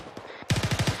now.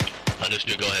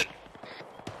 Understood, go ahead.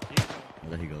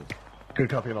 There he goes. Good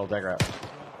copy on all dagger out.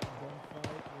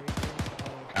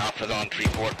 Alpha's on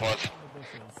 3-4 pause.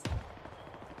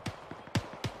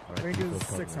 Alright,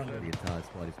 600. The entire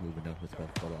squad is moving now. Let's go.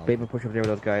 Follow Alpha. Bateman push up there with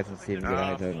those guys and see if we can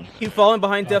get anything. Keep falling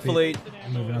behind defilade.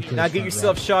 Now get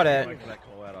yourself shot at.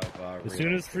 As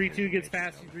soon as 3-2 gets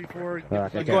past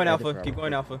 3-4, Keep going Alpha. Keep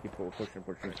going Alpha. Keep pushing.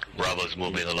 Bravo's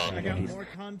moving along. I got more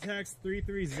contacts.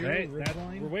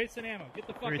 330. We're wasting ammo. Get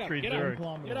the fuck up. Get up.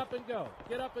 Get up and go.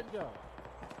 Get up and go.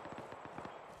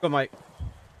 Go, Mike.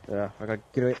 Yeah, I got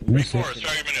get away. 3-4, start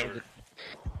your maneuver.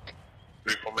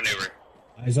 3-4 maneuver.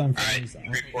 Eyes on. Alright,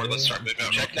 3-4, let's start moving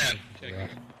up. Check that.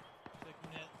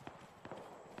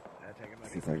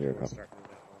 See if I get a couple.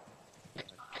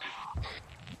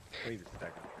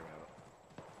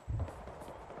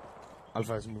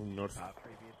 Alpha is moving north.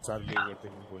 Sadly, we're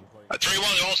taking point. 3-1,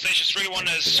 the whole station's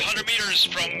 3-1 is 100 meters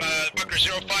from bunker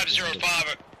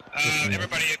 0505.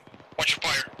 Everybody, watch your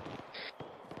fire.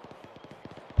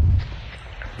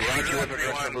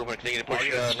 movement. Continue to push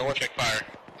north. Check fire.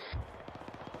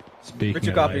 Speaking Richard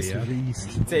of copies.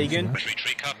 IDF, Say again.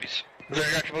 3 copies.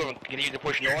 Direction movement. Continue to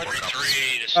push north.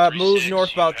 3, Move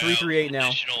north about 338 now.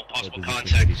 Additional possible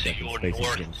contact to your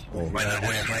north. By that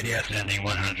way, IDF standing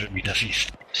 100 meters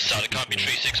east. Solid copy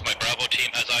 3-6. My Bravo team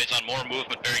has eyes on more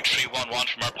movement bearing 311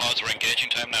 from our pods. We're engaging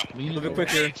time now. Move it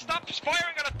quicker. Hey, stop just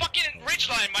firing on a fucking ridge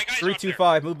line. My guys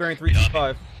 325. Move bearing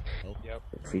 325. Yep.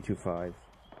 325.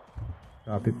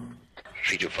 Copy.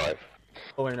 325.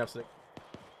 Oh, enough sick.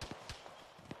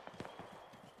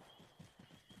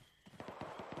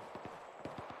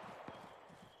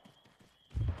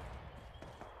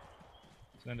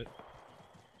 Send it.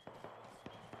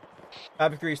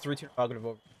 Havoc 3 is 3-2 negative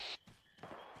over.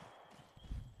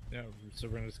 Yeah, so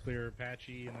we're gonna just clear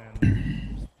Apache and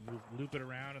then loop it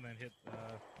around and then hit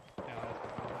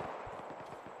Tallahassee.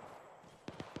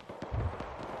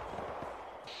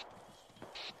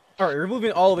 Alright, we're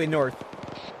moving all the way north.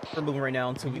 We're moving right now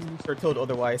until we are told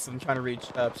otherwise. So I'm trying to reach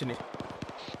Phoenix.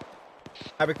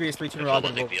 Havoc 3 is 3-2 I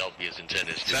negative think over. the obvious intent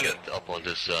is to get up on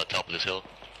this top of this hill.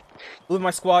 Move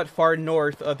my squad far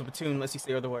north of the platoon unless you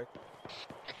say otherwise.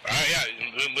 Alright, yeah,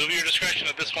 move your discretion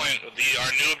at this point.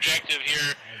 Our new objective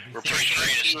here, we're pushing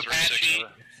right to Apache,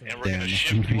 and we're going to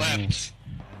shift left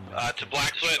to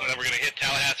Blackfoot, and then we're going to hit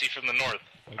Tallahassee from the north.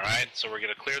 Alright, so we're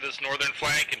going to clear this northern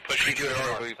flank and push into the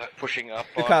north. Pushing up.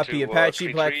 Good copy.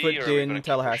 Apache, Blackfoot, then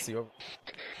Tallahassee. Over.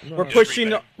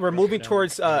 We're moving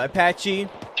towards Apache,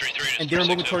 and then we're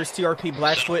moving towards TRP,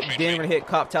 Blackfoot, then we're going to hit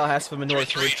COP Tallahassee from the north,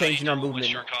 so we're changing our movement.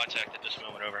 What's your contact at this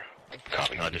moment, over?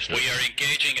 Copy, understood. We are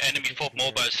engaging enemy folk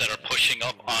mobiles that are pushing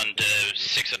up on the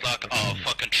 6 o'clock of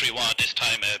fucking 3-1 this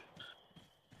time.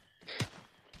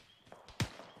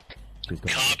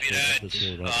 Copy that.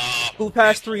 Move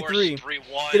past 3-3.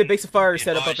 Get a base of fire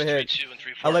set up ahead.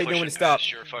 I'll let you know when to stop.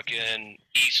 You're fucking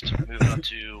east, moving up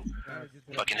to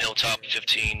fucking Hilltop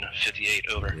 1558,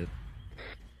 over.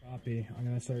 Copy. I'm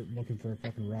gonna start looking for a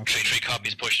fucking rock. 3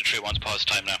 copies, push to 3-1's pause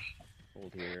time now.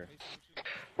 Hold here.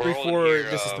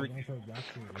 3-4, this is 3.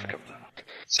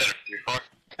 Center 3-4.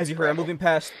 As you heard, I'm moving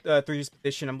past 3's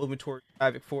position. I'm moving toward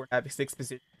Havoc 4 and Havoc 6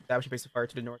 position. Establish a base of fire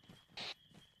to the north.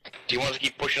 Do you want us to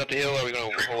keep pushing up the hill, or are we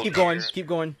going to hold? Keep going, keep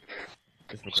going.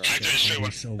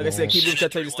 Like I said, keep moving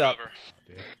until you stop.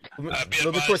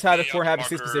 Moving towards Havoc 4, Havoc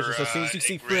 6 position. So as soon as you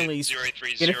see friendlies,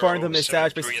 get in front of them and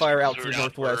establish base of fire out to the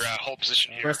northwest.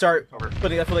 We're gonna start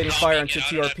putting deflating fire onto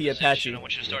TRP Apache.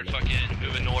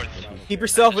 Keep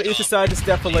yourself on each side to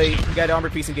defilate. You got an armor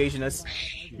piece engaging us.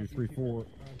 2-3-4.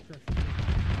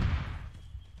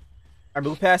 Alright,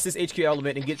 move past this HQ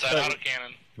element and get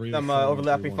some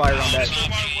overlapping fire on that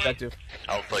objective.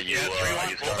 Alpha, you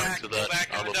starting to that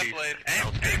armor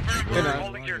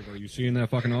piece. Are you seeing that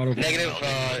fucking auto? Negative,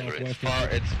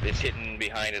 it's hitting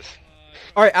behind us.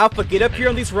 Alright, Alpha, get up here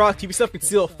on these rocks, keep yourself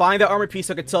concealed, find that armor piece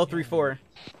so I can tell 3-4.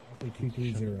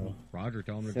 230. Roger,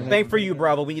 tell me. Same for you,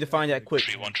 Bravo, we need to find that quick.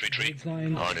 3-1-3-3.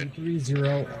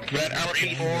 230. Red armor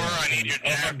 4, I need your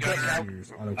jab gunner.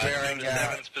 Firing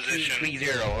Adeven's position.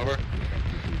 3-0, over.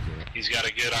 He's got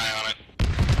a good eye on it.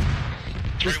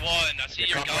 3-1, I see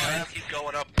your guy. He's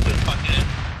going up to fucking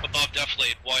above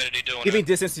deflate. Why did he do it? Give me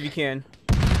distance if you can.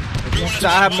 So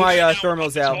I have my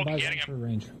thermals out.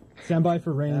 Stand by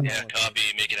for range. Yeah, copy.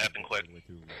 Make it happen quick.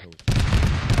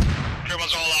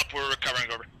 Everyone's all up. We're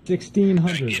recovering over.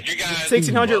 1600.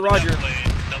 1600, Roger. Tell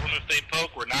them if they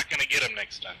poke, we're not going to get them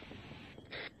next time.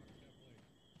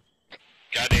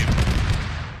 Goddamn.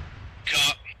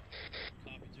 Cop.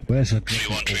 Where's it?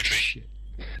 3-1-3-3.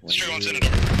 3-1's in it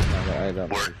over.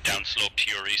 We're downslope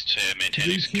to your east,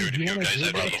 maintaining security for your guys.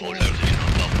 I brought the whole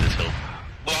this hill.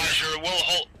 Roger,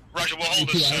 we'll hold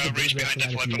this ridge behind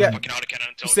that from the fucking autocannon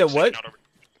until you said what?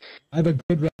 I have a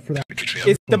good rep for that.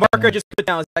 Is the marker I just put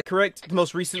down, is that correct? The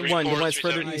most recent one, the one that's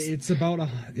further east? It's about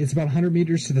 100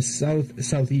 meters to the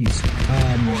southeast.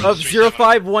 Of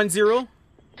 0510?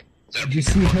 Did you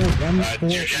see her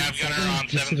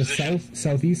just to the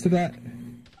southeast of that?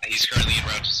 He's currently en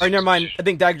route. Alright, never mind. I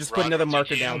think Dag just put another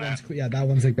marker down. Yeah, that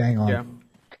one's like bang on. Yeah.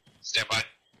 Stand by.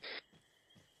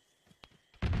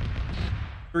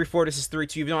 3-4, this is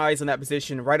 3-2. You have no eyes on that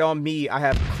position. Right on me, I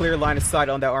have clear line of sight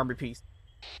on that armor piece.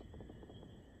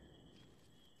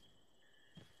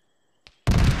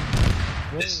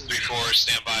 This is 3-4,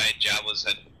 stand by. Javelin's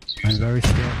at 2. I'm very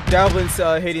scared. Javelin's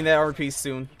hitting that armor piece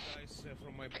soon.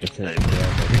 7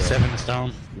 is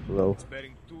down. Below.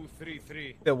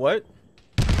 The what?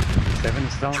 7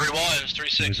 is down. 3-1,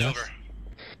 3-6, over.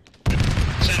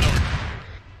 Send over.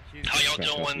 How y'all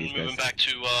doing? Moving back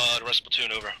to the rest of the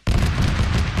platoon, over.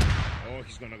 Oh,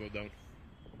 he's gonna go down.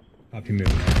 Copy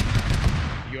moving.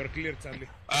 You're clear, Charlie.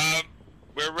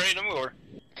 we're ready to move.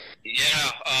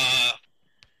 Yeah, I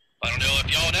don't know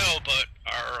if y'all know, but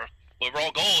our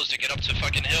overall goal is to get up to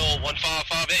fucking hill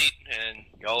 1558, and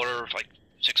y'all are like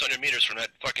 600 meters from that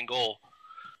fucking goal.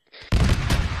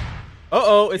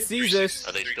 Uh-oh, it sees us.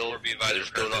 Are they still not?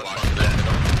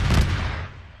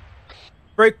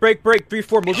 Break.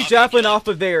 3-4, move your javelin off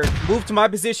of there. Move to my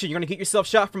position. You're gonna get yourself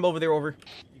shot from over there, over.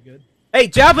 You good? Hey,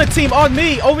 javelin team, on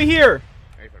me, over here.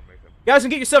 You guys can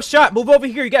get yourself shot. Move over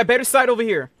here. You got a better sight over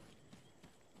here.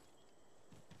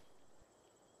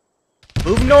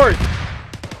 Move north.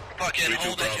 Fucking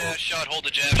hold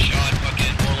the jab shot,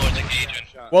 fucking Warlord's engaging.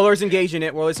 Warlord's engaging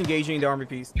it. Warlord's engaging the army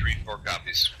piece. 3-4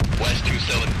 copies. West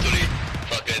 273,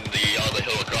 fucking the other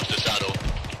hill across the saddle.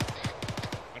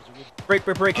 Break.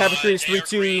 Havoc 3 is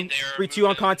 3-2. 3-2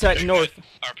 on contact north.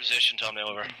 Our position, tell me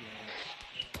over.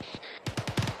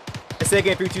 I say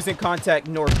again, 3-2's in contact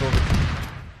north, over.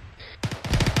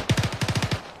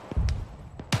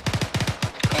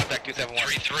 Contact 271.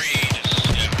 3-3, just,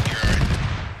 yeah, you're alright.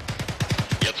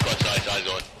 Yep, squad size, eyes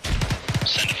on.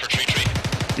 Send it for tree.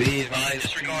 Be advised,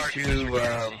 disregard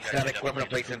to static weapon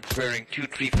replacement bearing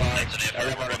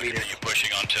 235. You're pushing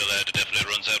until the definite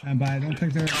runs out. And I don't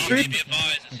think they're...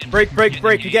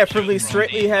 Break. You get friendly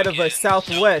straightly ahead of us,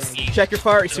 southwest. Check your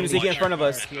fire as soon as they get in front of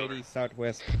us.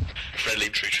 Southwest. Friendly,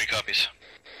 tree copies.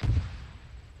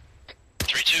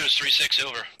 3-2 is 3-6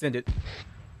 over. Send it.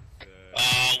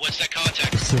 What's that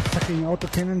contact? Is your fucking auto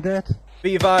cannon dead?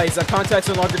 Be advised, contacts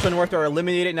on longer to north are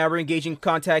eliminated. Now we're engaging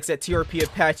contacts at TRP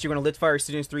at patch. You're going to lit fire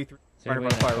students 3-3. Fire.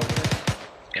 Copy,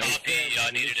 I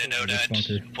needed to know that.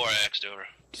 4X over.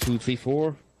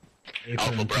 234.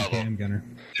 Alpha Bravo. Gunner.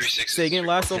 3-6. Say again,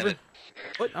 last over.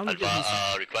 What? I'm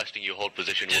requesting you hold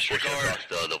position. We'll push across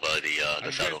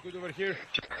the saddle.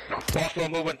 Possible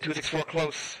movement 264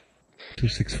 close.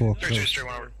 264.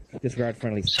 3-2-3-1 over. Disregard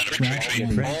friendly. Send it for tree.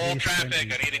 All traffic,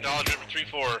 I need acknowledgement for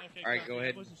 3-4. Alright, go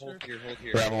ahead. Hold here.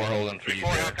 Bravo, we're holding for you.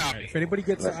 3-4, copy. If anybody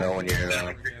gets... Let us know when you're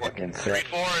fucking set.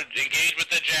 3-4, engage with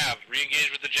the jab.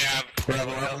 Re-engage with the jab.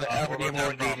 Bravo, Alpha,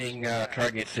 more engaging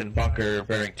targets in bunker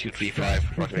bearing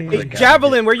 235. Hey,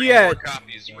 Javelin, where you at?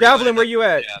 Javelin, where you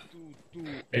at?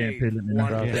 Never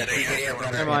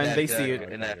mind, they see it.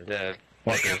 In that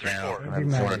bunker now.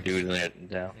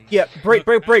 Yeah, break.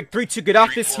 3-2, get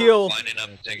off this hill.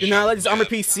 Do not let this armor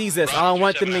piece seize us. I don't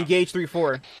want them to engage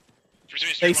 3-4.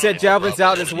 They said Javelin's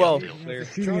out as well.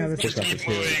 Just keep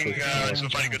moving, so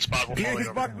find a good spot. We'll follow you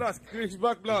over. Clear.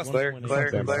 Solid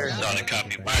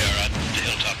copy. We are at the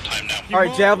hilltop time now.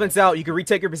 Alright, Javelin's out. You can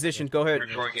retake your position. Go ahead.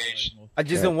 I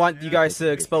just don't want you guys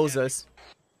to expose us.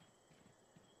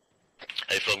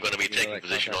 If I'm going to be taking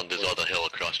position on this other hill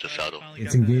across the saddle.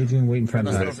 It's engaging, waiting for us.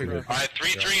 Alright, 3-3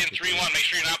 and 3-1. Make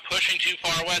sure you're not pushing too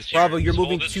far west. Bravo, you're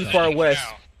moving too far west.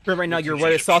 Right now, you're where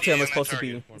the assaulting element is supposed to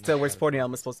be. Instead of where the supporting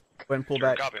element is supposed to go ahead and pull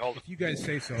back. If you guys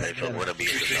say so.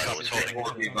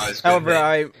 However,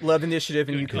 I love initiative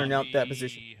and you turn out that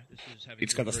position.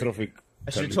 It's catastrophic. I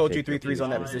should have told you 3-3's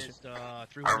on that position.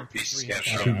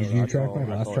 Did you track my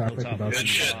last traffic about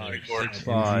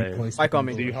Mike on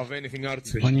me. Do you have anything out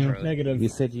on you? Negative. You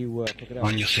said you took it out.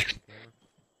 On your 6.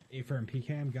 A firm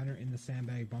PCAM gunner in the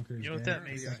sandbag bunker is dead.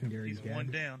 Secondary is dead.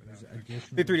 One down.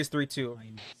 3-3 is 3-2.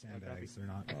 Sandbags, they're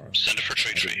not. Send it for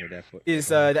tree. Is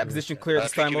that position clear at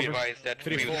this time? Over.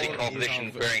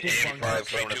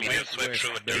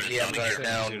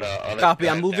 Copy.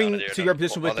 I'm moving to your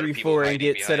position with 3-4 and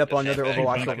get set up on another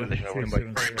overwatch. Over.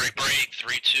 Break.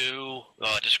 3-2.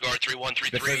 Disregard 3-1,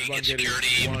 3-3. Get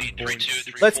security.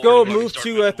 3-2. Let's go. Move to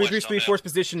 3-3's 3-4's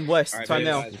position west. Time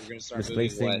now.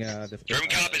 Replacing German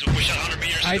copies. We'll push 100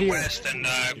 meters to the west and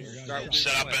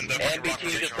set up in the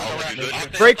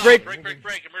break.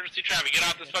 Emergency traffic. Get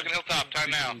off this fucking hilltop. Time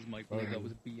now.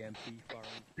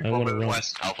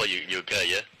 West. Alpha, you okay,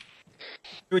 yeah?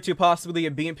 3-2 possibly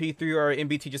a BMP 3 or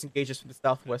MBT just engages from the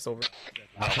southwest. Over.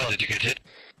 Alpha, did you get hit?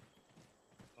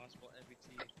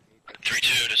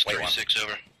 3-2, just 36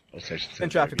 over.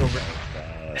 Send traffic over.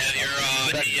 And your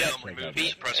EM removed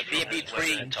suppressor from BMP 3,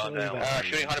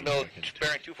 shooting 100 mil,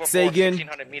 bearing 244, say again.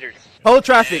 1600 meters. Hold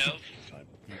traffic.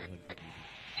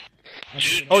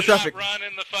 Hold traffic. Run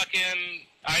in the fucking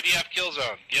IDF kill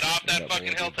zone. Get off that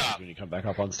fucking hilltop. When you come back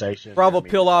up on station. Bravo,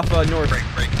 peel off north.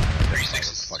 Break.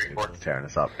 3-6 is tearing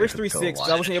us up. Where's 3-6?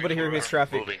 I wasn't able to hear his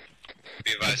traffic.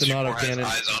 It's an auto cannon.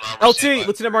 LT,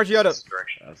 Lieutenant Margiotto.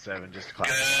 7, just good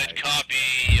copy.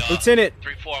 Lieutenant.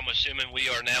 3-4, I'm assuming we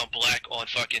are now black on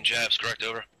fucking jabs, correct?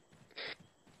 Over.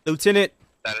 Lieutenant.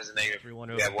 That is a negative.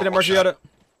 Lieutenant Margiotto.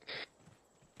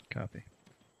 Copy.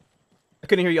 I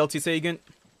couldn't hear you, LT. Say again.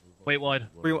 Wait wide.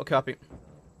 3-1, copy.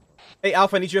 Hey,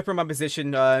 Alpha, I need you up for my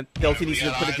position. The LT needs you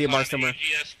to put a DMR somewhere.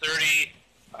 GS 30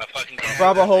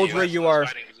 Bravo, hold where you are.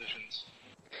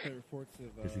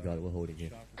 Disregard, we're holding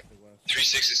here.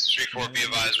 3-6-3-4, be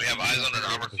advised, we have eyes on an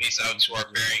armored piece out to our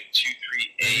bearing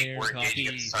 238. We're engaging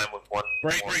at this time with one.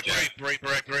 Break.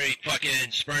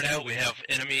 Fucking spread out. We have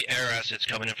enemy air assets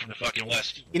coming in from the fucking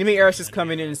west. Enemy air assets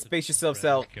coming in and space yourselves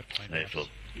out.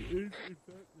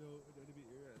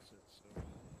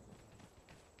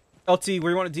 LT, where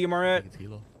you want to DMR at?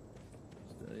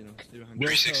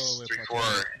 3-6-3-4.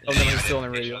 Oh, no, he's still on the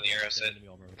radio.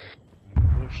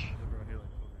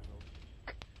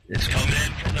 It's coming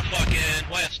in from the fucking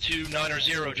west to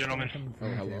 9-0, gentlemen.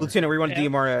 Lieutenant, where you want to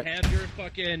DMR at? Have your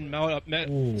fucking mount up. Yeah,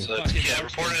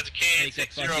 reported at the K,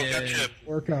 6-0, got ship.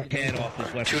 Can off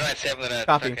his weapon. 297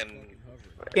 Copy.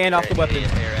 Can off the weapon.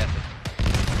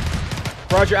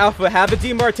 Roger, Alpha, have a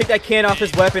DMR take that can off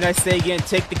his weapon. I say again,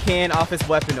 take the can off his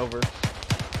weapon, over.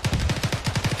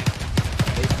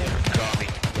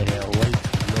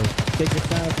 Take the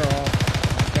silencer off.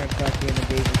 Start fucking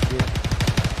engaging shit.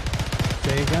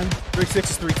 Say again?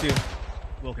 3-6-3-2.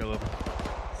 We'll go over.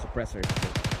 Suppressor.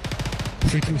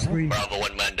 3-2 screen. Bravo,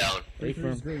 one man down.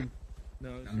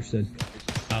 Understood.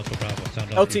 Alpha Bravo,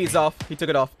 sound LT is off. He took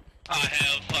it off. I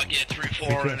have fucking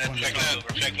 3-4 and then Check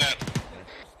that.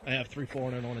 I have 3-4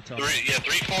 and then on the top.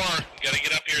 3-4. You gotta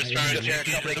get up here as far as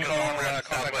Just company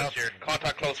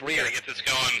contact close rear. Gotta get this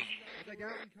going.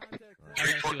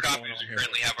 3-4 copies. We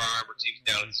currently have our armored teams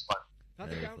down in the spot.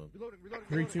 Have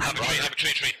a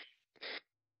tree.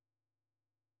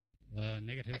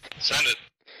 Negative. Send it.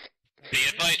 Be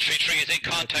advised, tree is in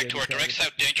contact to our direct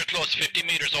south, danger close, 50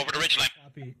 meters over the ridgeline.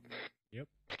 Yep.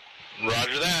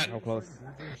 Roger that. How close?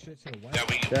 Yeah, I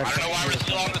don't know why we're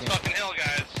still on this fucking hill,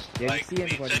 guys. Yeah, Like, we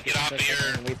said get off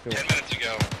here 10 minutes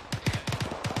ago.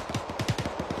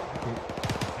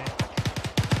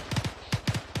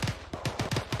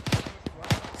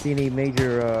 See any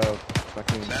major,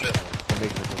 fucking... Send it. Enemy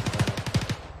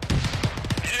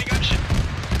gunship!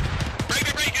 Break,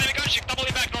 enemy gunship,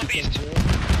 doubling back northeast.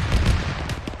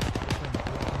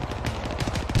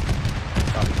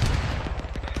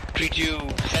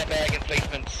 3-2, sandbag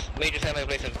emplacements, major sandbag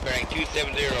emplacements bearing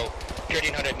 270,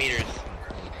 1300 meters.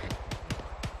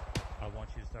 I want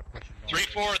you to start pushing.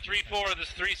 3-4, this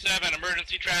is 3-7,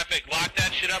 emergency traffic. Lock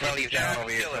that shit up. Friendly's down over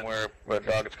here somewhere where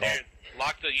the dog is called.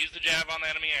 Use the jab on the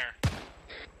enemy air.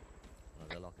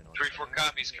 3-4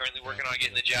 copies, currently working on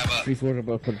getting the jab up. 3-4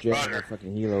 about put jet on that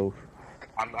fucking helo.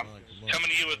 I'm coming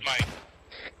to you with Mike.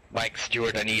 Mike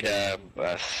Stewart, I need a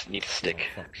stick.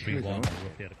 3-1, we're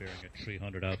looking at a bearing at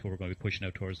 300 Alpha, we're going to be pushing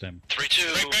out towards them.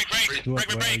 3-2, break. The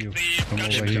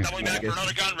gunship is doubling back for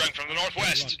another gun run from the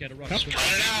northwest. Get a rush. Run it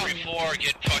out. 3-4,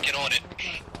 get fucking on it.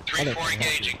 3-4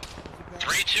 engaging.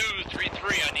 3-2,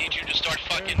 3-3, I need you to start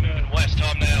fucking moving west,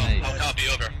 Tom, now. I'll copy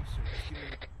over.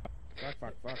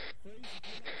 Fuck.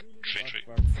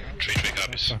 Tree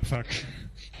copies. Fuck.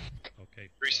 Okay.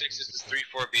 3-6, this is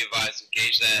 3-4, be advised,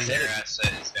 engage that air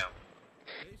asset is down.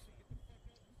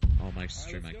 All mics,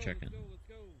 stream mic, check in.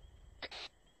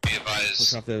 Be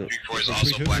advised, 3-4 is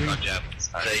also black on jab.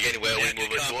 Say anywhere we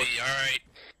move it north. Alright.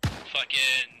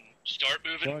 Fucking start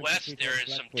moving west. There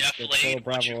is some deflate.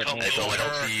 Once you come So I over,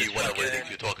 don't see whatever it is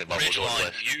you're talking about. We're going ridgeline,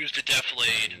 west. use the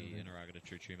deflate. Interrogative,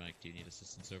 tree mic, do you need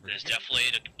assistance over? There's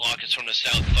deflate to block us from the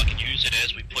south. Fucking use it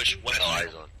as we push west. No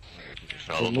eyes on.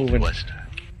 We're moving west.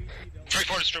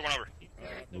 3-4 to straight one over.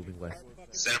 Moving west.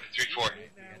 Set up for 3-4.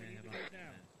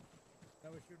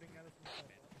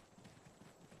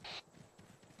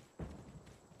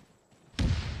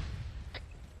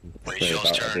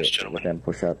 Ratios turns, gentlemen. Then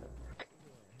push up.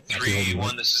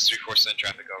 3-1, this is 3-4, send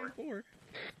traffic over.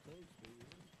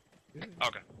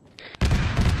 Okay.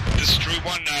 This is Drew 1,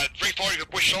 3-4, you can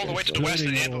push all the way to the west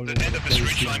and end of this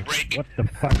ridgeline break. What the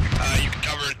fuck? You can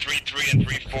cover 3-3 and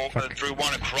 3-4,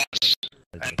 3-1 across,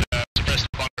 and suppress the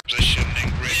bunker position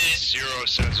and grid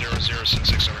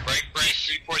 0-7-0-0-7-6 over. Break,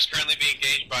 3-4 is currently being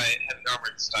engaged by heavy armor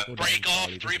at this time. Break off,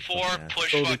 3-4,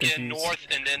 push fucking north,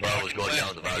 and then fucking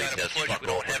west. We gotta push, we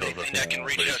don't have anything that can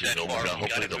reach out that far. We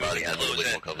gotta move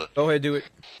and close in. Go ahead, do it.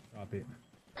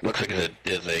 Looks like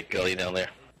there's a gully down there.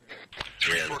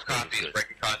 3-4 copies,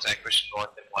 breaking contact, pushing north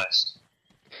and west.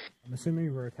 I'm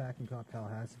assuming we're attacking COP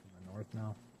Tallahassee from the north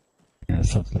now. Yeah,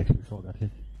 sounds like we all got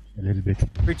hit a little bit.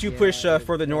 3-2 push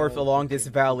further north along this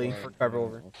valley for cover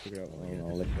over.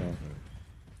 3-1,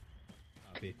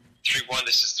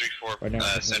 this is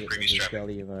 3-4, send previous traffic.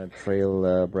 Gully in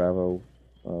trail Bravo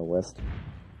west.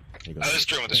 This is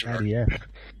Drew with this regard. IDF.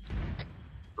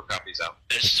 4 copies out.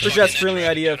 Suggest friendly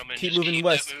idea. Keep moving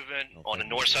west. On the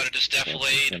north side of this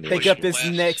deflate. Take up this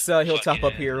next hilltop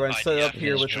up here and set up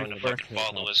here with 3-4.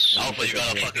 Follow us. Alpha, you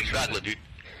got a fucking straggler, dude.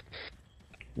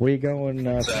 Where you going?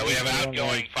 So we have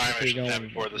outgoing fire missions happening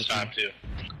before this time too.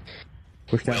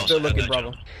 Push down. Still looking,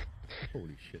 Bravo.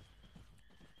 Holy shit.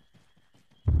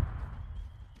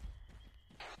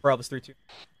 Bravo's 3-2.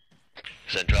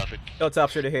 Send traffic. Hilltop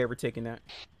straight ahead, we're taking that.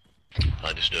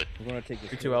 Understood. We're gonna take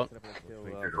this 3-2 out.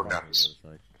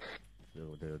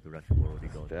 The direction we're already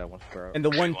going. Yeah, one square. And the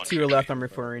one to your left I'm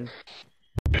referring.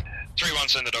 3-1,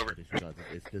 send it over.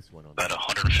 It's this one on About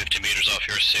 150 meters off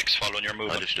your 6, following your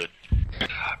movement. Understood.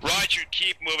 Roger,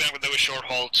 keep moving with those short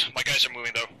holds. My guys are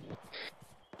moving though.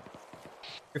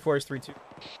 3-4 is 3-2.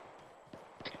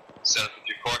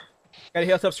 754. Got a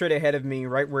hilltop straight ahead of me,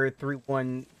 right where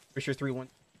 3-1, for sure 3-1.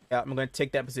 Yeah, I'm gonna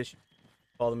take that position.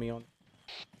 Follow me on.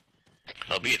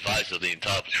 I'll be advised of the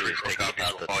entire platoon is taking the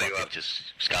path that fucking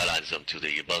just skylines them to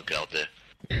the bunker out there.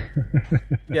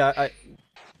 Yeah,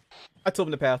 I told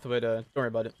him the path, but don't worry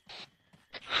about it.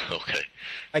 Okay.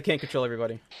 I can't control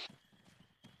everybody.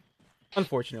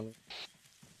 Unfortunately.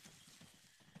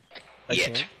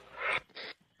 Yet.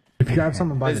 If you grab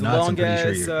someone by as the nuts, long I'm pretty as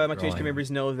sure you're my THK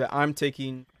members know that I'm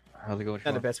taking How's it going?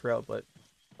 not the best route, but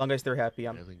as long as they're happy,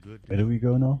 I'm good. Where do we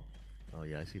go now? Oh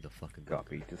yeah, I see the fucking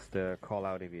copy. Just call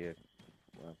out if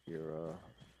you're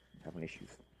having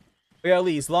issues. yeah,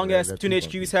 Ali, as long as Tune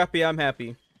HQ's happy, I'm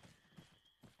happy.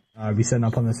 Be setting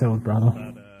up on this hill with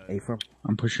Bravo. A-firm.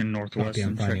 I'm pushing northwest Okay, I'm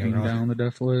and finding checking it. down the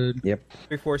defilade. Yep.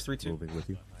 3-4 is 3-2. Moving with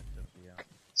you.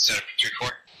 Set up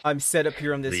 3-4. I'm set up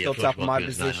here on this The hilltop of my bunker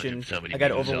is position. 970 I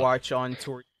got meters Overwatch on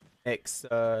towards next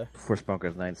First bunker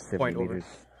is 970 point over. meters.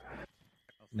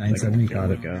 970,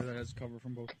 got it. That has cover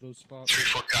from both of those spots.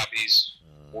 3-4 copies.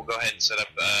 We'll go ahead and set up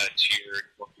to your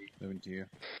 70.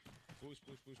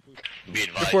 Be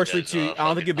advised Unfortunately, that, I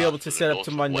don't think you'll be able to the set up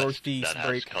to my northwest northeast that has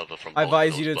break. cover from I both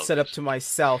advise of you to those set up bunkers. to my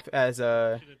south as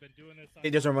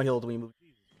it doesn't run hill we move.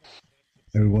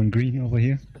 Everyone green over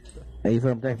here?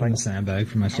 A-firm, Up on the sandbag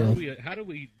for myself. How do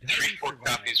we 3-4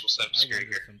 copies. We'll set up security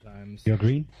here. sometimes? You're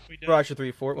green? Roger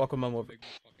 3-4. Welcome on over.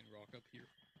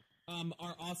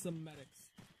 Our awesome medics.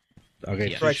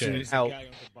 Okay, Direction out.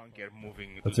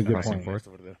 That's a good point.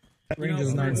 Range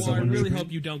is I 970. really hope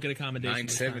you don't get accommodation.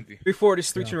 970. 3-4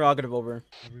 is 3 interrogative over.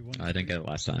 I didn't get it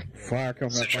last time. Fire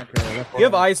coming from that bunker. Left. You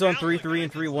have eyes on 3-3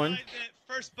 and 3-1.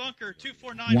 First bunker,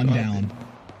 249. One down.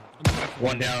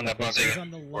 One down that bunker. He's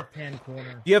on the left-hand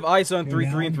corner. You have eyes on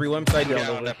 3-3 and 3-1 side down Down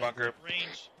over. that bunker.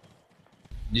 Range.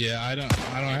 Yeah, I don't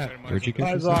have Where'd you get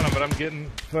eyes this on at? him, but I'm getting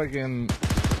fucking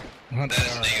hunt. That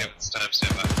is negative. It's time to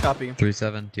stand by. Copy.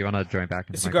 3-7. Do you want to join back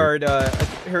into my group? Disregard,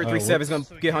 I heard 3-7 is going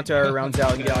to get Hunter rounds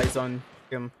out and get eyes on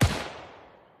him.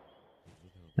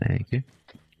 Thank you.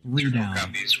 Redown.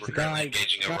 Copies. We're currently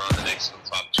engaging over on the next on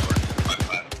top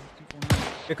 255.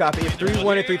 Good copy. If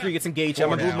 3-1 and 3-3 gets engaged, I'm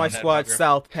going to move my squad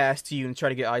south past you and try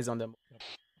to get eyes on them.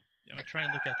 Yeah, I'm trying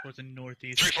to look out towards the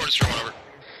northeast. 3-4 is 3-1 over.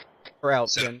 Or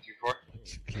out, Set up then.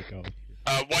 3-4.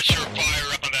 Watch your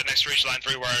fire up on that next reach line.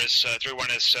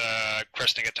 3-1 is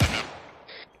cresting at time now.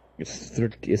 It's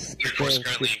 3-4 is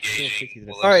currently engaging.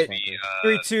 We'll Alright, see,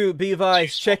 3-2, be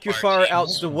advised, check your fire out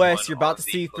to the west, you're about to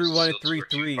see 3-1 and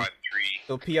 3-3.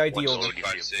 So PID over.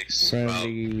 1-6.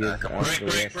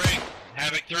 Friendly. Break.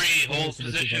 Havoc 3, hold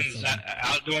positions,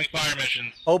 outgoing fire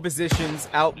missions. Hold positions,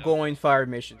 outgoing fire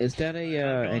mission. Is that a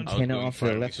antenna off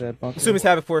the left of that bunker? Assume it's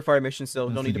Havoc 4 fire mission, so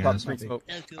no need to pop screen smoke.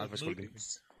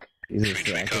 Is it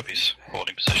 3 copies,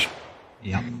 holding position.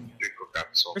 Yeah. 3-4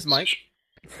 copies, hold Where's Mike?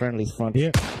 friendly front?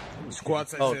 Yeah. Squad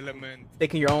size element.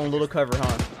 Taking your own little cover,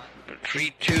 huh?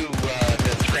 3-2,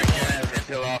 the 3-1 is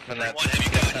still off in that.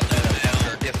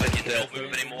 Yes, I need to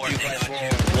move anymore. 254,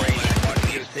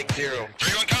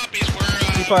 3-1 copies, we're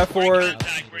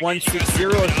 254, 160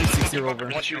 or 360 over?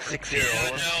 1260.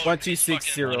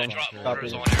 1260. Copy.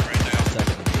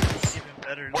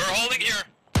 We're holding here.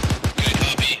 Good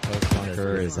copy.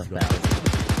 Bunker is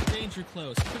 1,000. Danger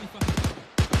close. Pretty fucking.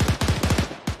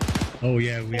 Oh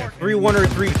yeah, we have 3-1 or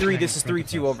 3-3, this is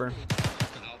 3-2 over.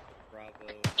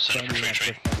 Set up for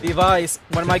tree. Be advised,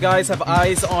 one of my guys have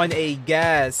eyes on a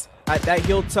gas at that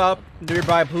hilltop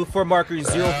nearby blue 4 marker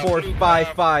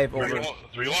 0455 over. 3-1,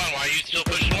 why are you still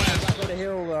pushing west? Go to the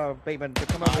hill, Bateman.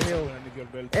 Come up the hill.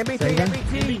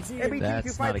 MBT.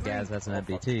 That's not a gas, that's an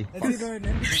MBT.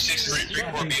 363,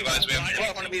 3-4, be advised, we have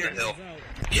 1200 meter hill.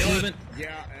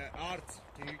 Art,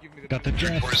 can you give me the got the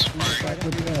jet. 3-4 is firing.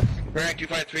 Bearing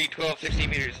 253, 12, 60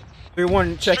 meters.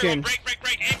 3-1, check in. Break,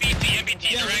 MBT,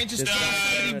 direct,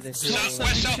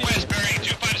 southwest, bearing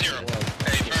 250.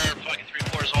 Hey, for fucking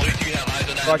 3-4 is holding. You have eyes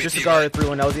on that Roger, MBT. cigar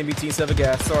 3-1, that was the MBT instead of a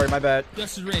gas. Sorry, my bad.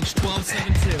 Adjusted range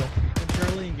 1272.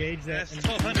 Charlie, engage that.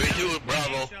 3-2,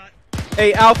 Bravo.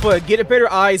 Hey, Alpha, get a better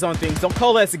eyes on things. Don't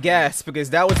call that as a gas,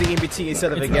 because that was the MBT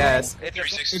instead of a gas. It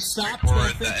stopped.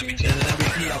 There's an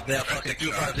MBT out there, fucking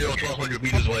 250, 1200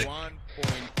 meters away.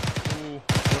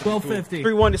 1250.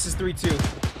 3-1, this is 3-2.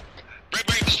 Break,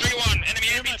 this is 3-1. Enemy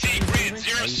MBT, grid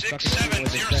 067,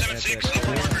 076, upper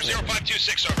marker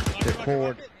 0526, over. They're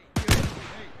forward.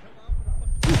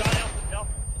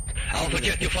 Alpha,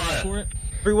 check your fire.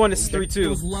 3-1, this is 3-2.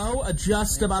 Goes low,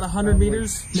 adjust about 100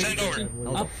 meters.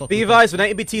 Up. Be advised, when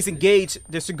that MBT is engaged,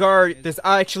 disregard, there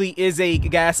actually is a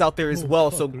gas out there as well,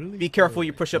 so be careful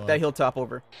you push up that hilltop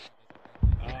over.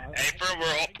 Hey,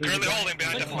 we're currently holding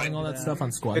behind that all that stuff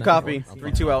on squad. Good copy.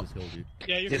 3-2 out.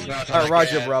 Alright,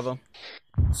 Roger, Bravo.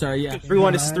 Sorry, yeah.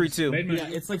 3-1, this is 3-2. Yeah,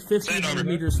 it's like 1500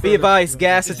 meters. Be advised,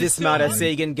 gas is dismounted. I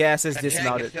say again, gas is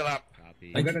dismounted. Yeah,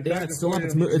 it's still up.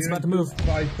 It's about to move.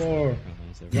 5-4.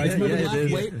 Right,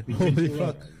 it wait. Holy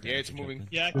fuck. Yeah, it's moving.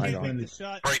 Yeah, break. 3-4.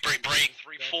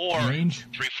 3-4, I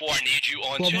need you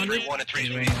on 2-3-1 and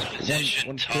 3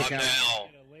 position top now.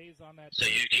 So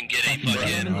you can get a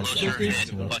fucking closer hit,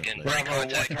 fucking break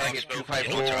contact, target,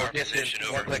 254, position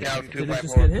over. Click out, Did it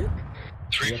just get hit?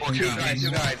 3-4, two guys.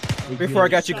 3-4, I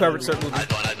got you covered, start moving.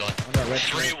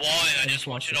 3-1, I just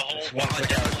want you to hold behind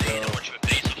that lead. I want you to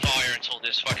base the fire until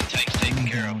this fucking tank's taken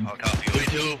care of. I'll copy you.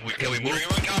 3-2, can we move?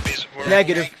 3-1 copies.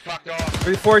 Negative.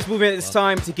 3-4 is moving at this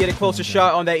time to get a closer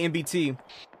shot on that MBT.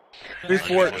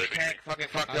 3-4. Fucking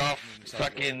fucked off.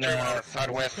 Stuck in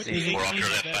southwest. We're off your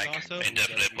left flank.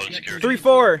 Indefinite post security.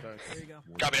 3-4.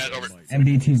 Copy that, over.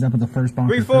 MBT's up at the first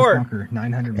bunker. 3-4. First bunker,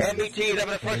 900 meters. MBT's up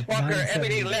at the first bunker.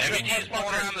 MBT left the MBT's first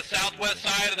bunker. on the southwest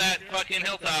side of that fucking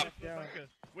hilltop.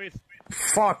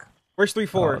 Fuck. Where's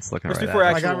 3-4? Where's Where's 3-4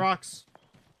 actual? I got rocks.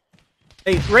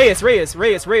 Hey, Reyes.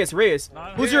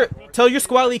 Who's your? Tell your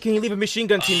squad lead, can you leave a machine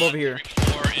gun team over here?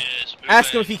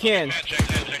 Ask him if he can. Is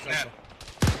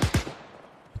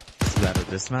that a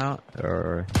dismount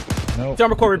or? No. John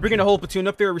McCord, we're bringing the whole platoon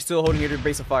up there. Or are we still holding here to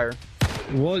base of fire?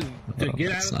 Well, to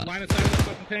get out of the line of sight of the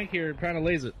fucking tank here, trying to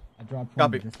laze it. I dropped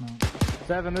Copy. one dismount.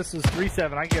 7, this is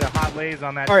 3-7. I get a hot laze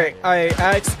on that. All right, I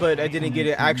asked, but I didn't get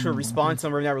an actual response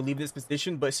on whether or not we're leaving this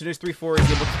position. But as soon as 3-4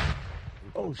 is able to...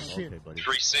 Oh shit.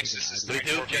 3-6, this is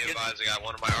 3-2. Be advised, I got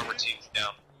one of my armor teams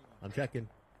down. I'm checking.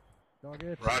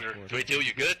 Roger. 3-2,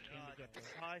 you good?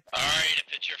 Alright,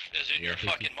 if it's your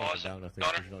fucking boss. Down, I think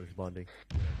he's not responding.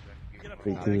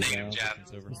 3-2.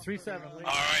 It's 3-7.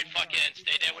 Alright, fucking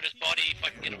stay there with his body.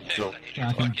 Fucking get him fixed. I need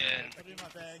you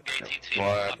fucking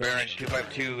ATT. Baron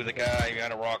 252, the guy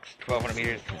behind the rocks, 1200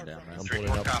 meters. I'm pulling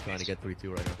up, trying to get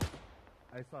 3-2 right now.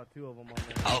 I saw 2 of them on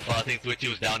there. Alpha, I think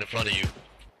 3-2 is down in front of you.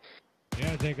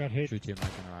 Yeah, they got hit. 3-2 mic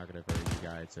interrogative or you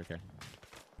guys, okay.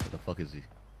 What the fuck is he?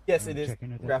 Yes, it is.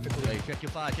 Graphically. Hey, check your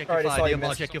fire, check All your right, I saw fire, you DMR,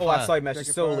 message. check your Oh, I fire. saw you message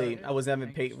so late. I was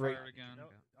having paid right.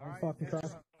 I'm fucking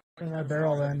crossing my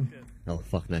barrel then. Oh,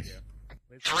 fuck, nice.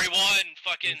 3-1,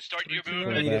 fucking start your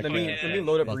movement. Let me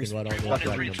load up Fucking right on, 3-1 right and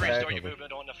on, 3-3, start your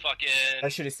movement on the fucking... I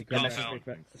should have seen that compound.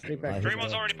 Straight back.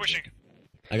 3-1's already pushing.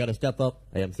 I gotta step up.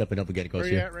 I am stepping up again, close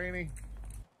Where you here. at, Rainey?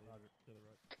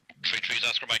 3-3's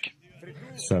Oscar Mike.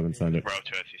 7, send it. Bro,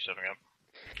 2FC stepping up.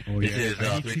 Oh, This yeah. is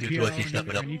I need 3-2, CPR 2FC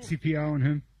stepping I up. need CPR on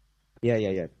him.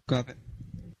 Yeah. Copy.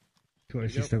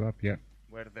 2FC step up, yeah.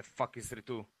 Where the fuck is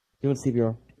 3-2? Doing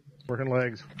CPR. Working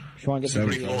legs. Sean, get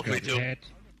 3-4, 3-2.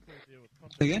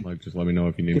 Again? Mike, just let me know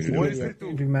if you need me to do it.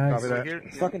 Copy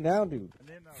that. Fucking down, dude.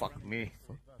 Fuck me.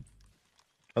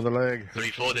 Other leg.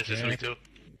 3-4, this is 3-2.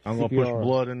 I'm gonna push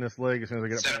blood in this leg as soon as I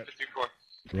get up.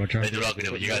 7-3-4. Roger.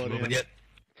 Interrogative, you guys moving yet?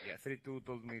 Yeah, 3-2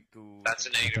 told me to... That's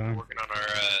a negative. We're working on our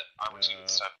armor team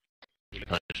this time. Me to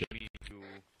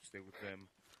stay with them.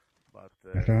 But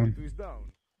Down. 3-2 is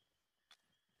down.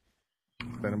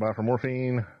 Standing by for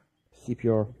morphine.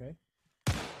 CPR. Okay.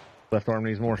 Left arm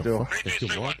needs more still. There's two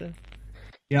more out there?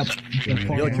 Yep.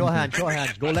 Yo, Johan,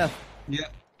 go left. Yeah.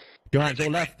 Johan, go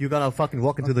left. You're gonna fucking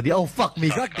walk into the... Oh, fuck me,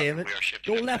 god damn it.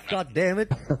 Go left, god damn it.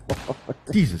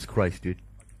 Jesus Christ, dude.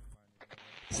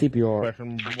 CPR. Back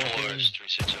from 3-4 is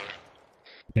 3-6 over.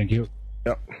 Thank you.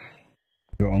 Yep.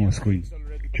 You're on the screen.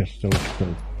 Just so it's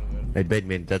close. Hey,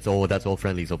 Bateman, that's all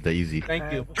friendlies up there, easy.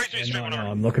 Thank you. 3-3 straight one over.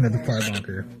 I'm looking at the fire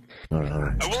bunker. Alright.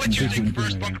 I will let you take the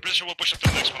first bunker position. We'll push up to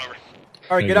the next one over.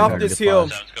 All right, get off this hill.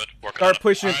 Sounds good. Start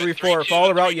pushing 3-4. Follow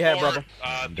the route you have, brother.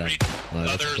 I'm done.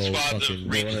 Other squads have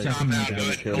reached compound.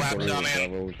 Good. Collapse down,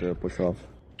 man. Push off.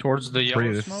 Towards the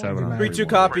yellow This smoke. 7. 3-2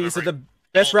 copies. So the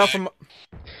best route from...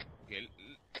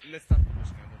 Let's start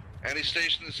pushing. Any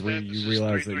stations So you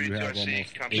realize that you have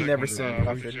almost You never seen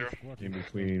nothing. in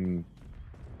between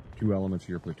two elements of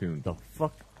your platoon. The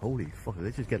fuck? Holy fuck, did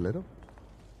they just get lit up?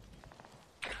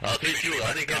 I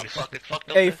think I'm fucking fucked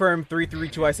up. A firm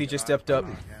 332IC just stepped up.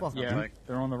 Yeah,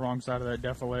 they're on the wrong side of that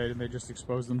defilade and they just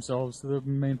exposed themselves to the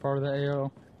main part of the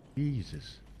AO.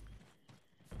 Jesus.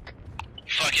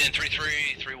 Fucking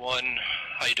 3331.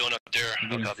 How you doing up there?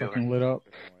 Getting fucking lit up.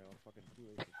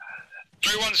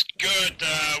 3-1's good.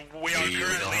 We are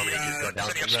currently setting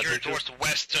up security towards the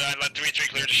west and let 3-3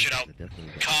 clear the shit out.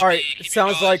 Alright, it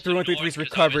sounds like 3133's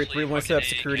recovered. 3-1 set up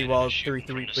security while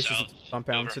 3-3 pushes into the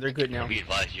compound, so they're good now. Be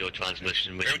advised, your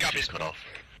transmission is cut off.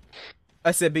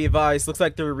 I said be advised. Looks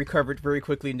like they're recovered very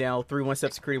quickly now. 3-1 set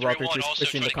up security while 3-3's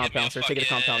pushing the compound, so they're taking the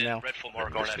compound now. Red full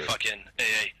mark on that fucking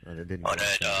AA. On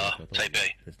that type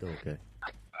A. They're still okay.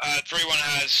 3-1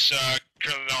 has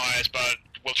currently no eyes, but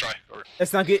we'll try.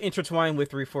 Let's not get intertwined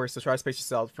with 3-4, so try to space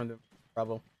yourself from the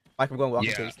Bravo. Like I'm going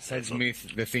walking Yeah,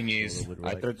 Smith, the thing is,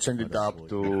 I tried to send it up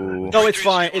to... No, it's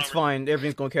fine, it's fine.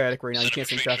 Everything's going chaotic right now. You can't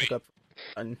send traffic up.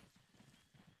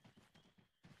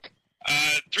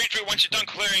 3-3, once you're done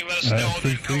clearing, let us know.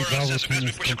 Then cover us as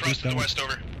we push across to the west,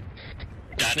 over.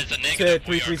 That is a negative.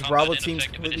 3-3's Bravo team's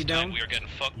completely down.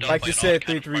 Like you said,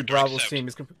 3-3 Bravo's team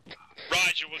is completely...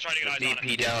 Roger, we'll try to get eyes on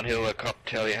DP downhill at COP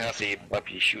Tallahassee, might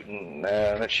be shooting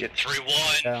that shit.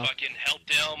 3-1, fucking help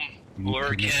them. Lure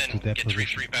again, get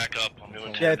 3-3 back up.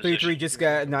 Yeah, 3-3 just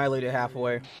got annihilated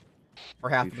halfway.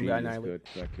 Or half of them got annihilated.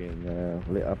 Fucking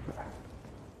lit up.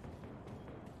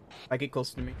 I get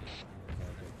close to me.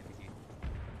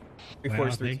 3-4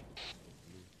 is 3.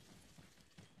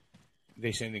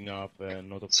 They're sending up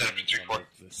not a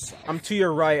 7-3-4. I'm to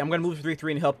your right. I'm gonna move to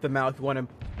 3-3 and help them out if you want to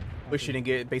push it and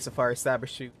get base of fire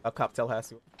established to COP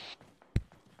Tallahassee.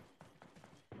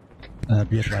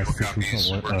 Be advised,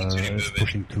 is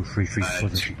pushing to 3-3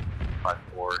 position.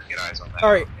 5-4, get eyes on that.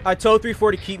 Alright, I told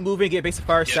 3-4 to keep moving, get base of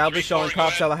fire established on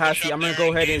COP Tallahassee. I'm gonna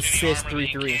go ahead and assist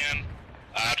 3-3.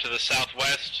 To the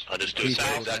southwest. Understood.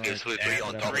 That is 3-3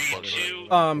 on top of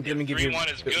 3-2. Let me give you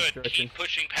 3-1 is good. Keep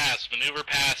pushing past, maneuver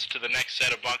past to the next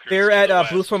set of bunkers. They're at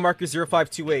blue phone marker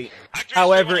 0528.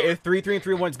 However, if 3-3 and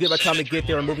 3-1 is good by the time they get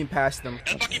there, we're moving past them.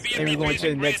 And we're going to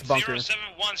the next bunker.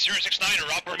 071-069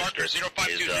 or upper marker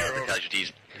 0520. Is the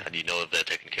casualties, how do you know if they're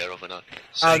taken care of or not?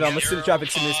 I don't know, I'm gonna send the traffic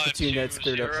to this platoon that's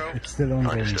cleared up. It's still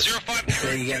ongoing.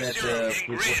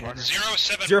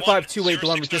 0528, the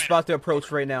one we're just about to approach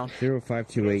right now.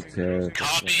 0528.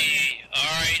 Copy.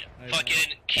 Alright,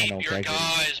 fucking keep your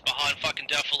guys behind fucking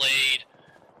defilade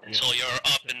until you're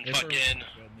up and fucking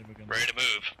ready to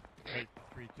move.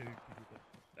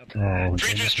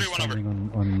 3-2-3-1 over.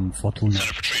 On Fortuna.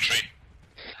 Center for 3-3.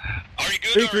 Are you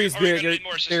good? 3-3 is good.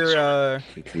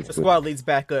 The squad leads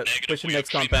back up. Push the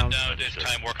next compound.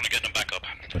 Time working to get them back up.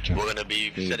 We're gonna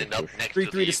be setting up next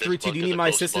 3-3 to 3-2. Do you need my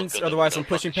assistance? Otherwise, I'm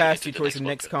pushing past you towards the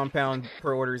next compound.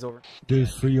 Per order is over.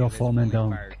 There's 3 or 4 men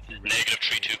down. Negative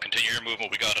 3-2. Continue your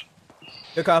movement. We got it.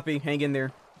 Good copy. Hang in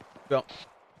there. Go.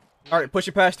 Alright, push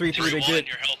it past 3-3. They're good.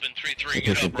 You're helping 3-3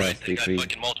 get up right. They got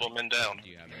fucking multiple men down.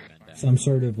 Some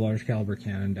sort of large caliber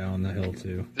cannon down the hill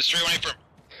too. This 3-1 firm.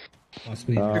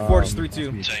 Possibly. 3-4 is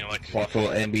 3-2. Possible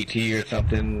MBT or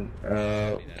something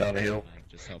down the hill.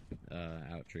 Just help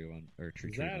out 3-1 or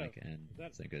 3-3 Mike, and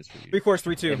same goes for you. 3-4 is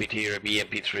 3-2. MBT or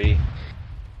BMP3.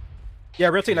 Yeah,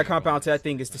 rotating that compound to that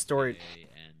thing is destroyed.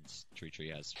 And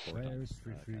 3-3 has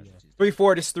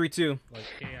 3-4 is 3-2. Like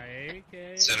KIA?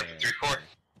 Center for 3-4.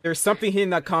 There's something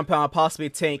hitting that compound, possibly a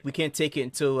tank. We can't take it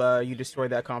until you destroy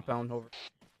that compound. Over.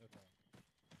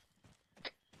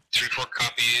 3-4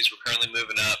 copies. We're currently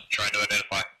moving up, trying to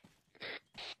identify.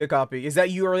 Good copy. Is that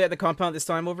you early at the compound this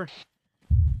time? Over.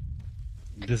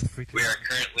 We are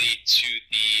currently to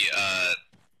the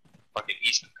fucking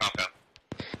east of the compound.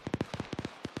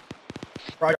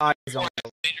 Right eyes on.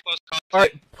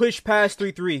 Alright, push past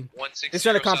 3-3. It's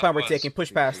not a compound we're taking.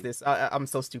 Push past this. I'm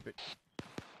so stupid.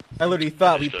 I literally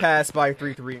thought we passed by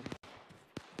 3-3.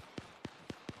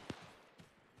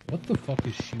 What the fuck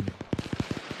is shooting?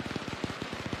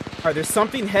 Alright, there's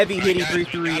something heavy hitting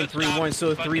 3-3 and 3-1,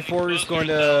 so 3-4 is going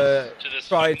to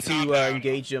try to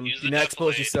engage them. Do not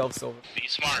expose yourselves, over. Be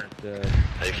smart.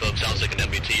 Hey folks, sounds like an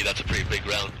MBT. That's a pretty big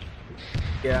round.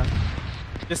 Yeah.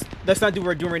 Just let's not do what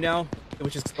we're doing right now,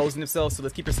 which is exposing themselves. So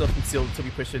let's keep ourselves concealed until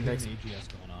we push it next.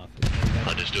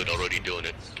 Understood. Already doing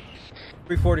it.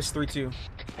 3-4 is 3-2.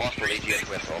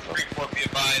 3-4, be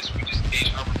advised. We just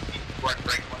engaged armor piece.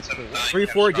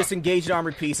 3-4 just engaged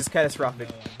armor piece. It's catastrophic.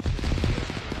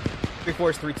 3-4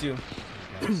 is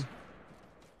 3-2.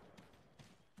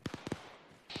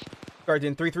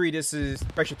 Guardian 3-3. This is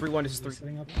pressure 3-1. This is 3.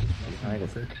 3-1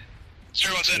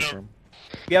 set over.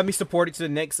 You have me supported to the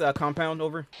next compound.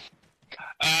 Over.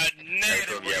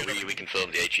 Negative. Yeah, we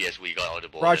confirmed the HES. We got out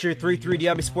of board. Roger, 3-3, do you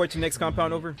have me support to next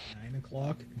compound over? 9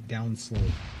 o'clock, down slope.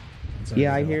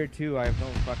 Yeah, I hear it too. I have no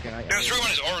fucking... No,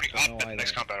 3-1 is already up at the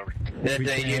next compound over. Yeah,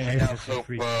 yeah, down slope,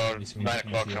 9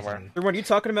 o'clock somewhere. 3-1, are you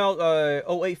talking about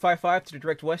 0855 to the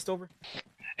direct west over?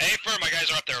 Hey, firm, my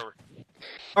guys are up there over.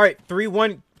 Alright,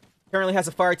 3-1 currently has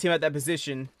a fire team at that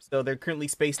position, so they're currently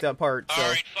spaced apart, so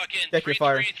Alright, fucking check your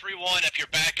fire. 3-3, 3-1, if you're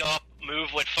back up,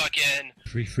 move with fucking...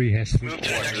 3-3 has Move to the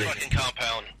next fucking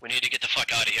compound. We need to get the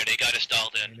fuck out of here, they got us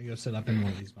dialed in. I'm gonna go sit up in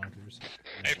one of these bunkers.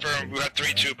 Hey, firm, we got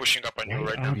 3-2 pushing up on you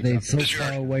right now. They're so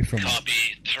far away from us.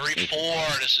 Copy.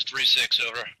 3-4, this is 3-6,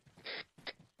 over.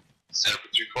 Set up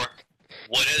with 3-4.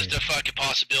 What is the fucking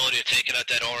possibility of taking out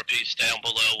that RPs down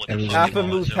below with the Alpha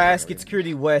move past, get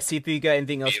security west, see if you got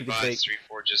anything else we can take.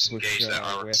 3-4, just engage that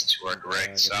arms to our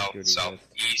direct south,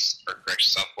 southeast, or correct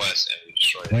southwest, and we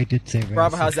destroy it. Why did they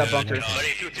Bravo, how's that bunker?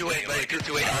 Buddy, 228, buddy,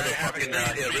 228,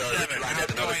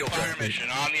 fire mission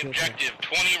on the objective,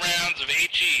 20 rounds of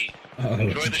HE.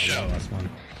 Enjoy the show.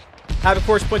 Havoc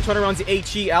Force, point 20 rounds of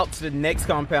HE out to the next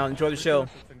compound, enjoy the show.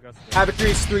 Havoc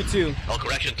 3 is 3-2. Oh,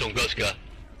 correction, Tunguska.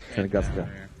 Tunguska.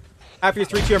 After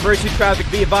 3-2, emergency traffic,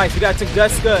 be advised. We got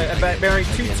Tunguska at bearing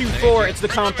 224 into the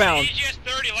compound.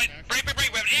 Where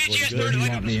do you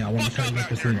want me? I want to try to get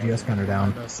this AGS gunner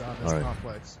down. Alright.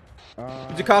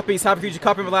 Did you copy? Havoc 3, did you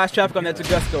copy my last traffic on that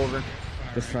Tunguska over?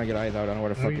 Just trying to get eyes out. I don't know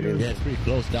where the fuck it is. Yeah, it's pretty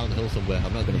close down the hill somewhere.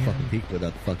 I'm not gonna fucking peek with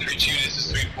that fucking... 3-2, this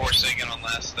is 3-4, second on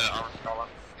last armor column.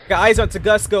 Got eyes on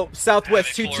Tunguska,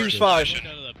 southwest 225.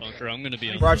 I'm gonna be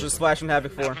on Roger, splash from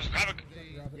Havoc 4.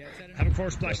 Havoc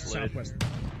 4 splash to southwest.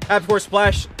 Havoc 4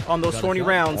 splash on those 20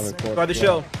 rounds. Guard the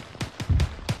show.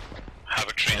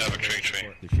 Havoc 3.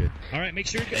 Alright, make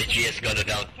sure you get... HES gunner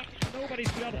down.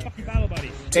 Nobody's beyond the fucking battle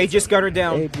buddies. Aegis gunner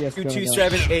down.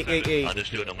 227-888.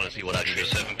 Understood, I'm gonna see what I do.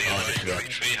 7 3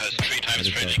 has 3 times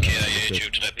French KIA due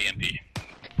to that BMP.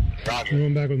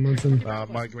 Going back with Munson.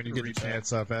 Mike, when you get a chance,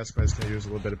 fast pace can use a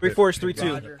little bit of... 3-4 is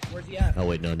 3-2. Oh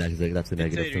wait, no, that's the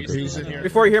negative.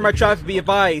 Before you hear my traffic, be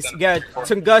advised. You got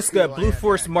Tunguska, Blue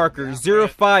Force marker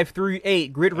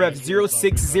 0538, grid rev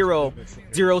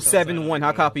 060071.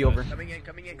 How copy over? Coming in.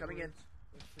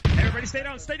 Everybody stay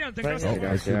down. Tunguska.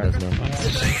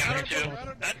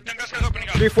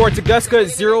 3-4, Tunguska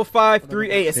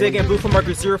 0538. Say again, Blue Force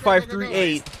marker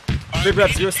 0538, grid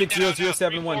rev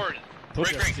 060071.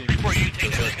 Alright,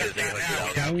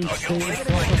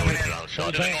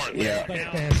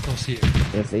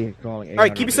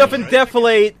 keep yourself in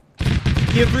defilade.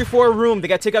 Give 3-4 room. They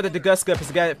gotta take out the Tunguska because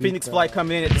they got a Phoenix flight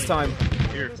coming in at this time.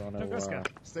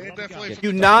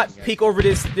 Do not peek over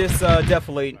this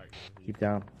defilade. Keep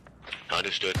down.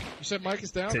 Understood. You said Mike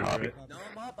is down? No, I'm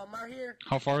up. I'm out here.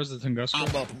 How far is the Tunguska?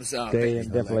 I'm up from the south. Stay in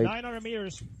defilade. 900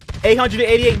 meters.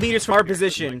 888 meters from our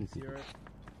position.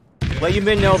 Let you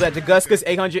men know that Tunguska's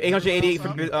 888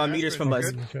 meters from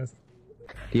us. Do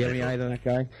you have any eyes on that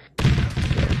guy?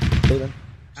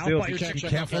 Still,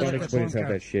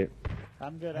 that shit.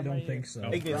 I'm good. I don't think so.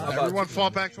 Everyone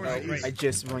fall back towards the east. I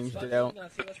just ranged it out.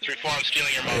 3-4, I'm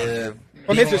stealing your mom.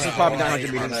 From his distance, probably 900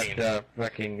 On meters. that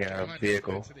fucking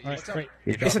vehicle.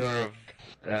 He's got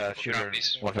shooter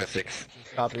 156.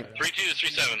 Copy.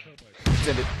 3-2-3-7.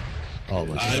 Send it. Oh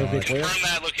my god. Confirm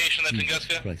that location, that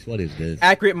Tunguska. Christ, what is this?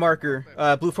 Accurate marker.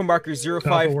 Blue form marker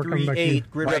 0538,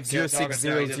 grid rev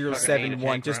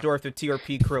 060071, just north of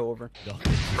TRP Crow, over.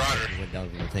 Went down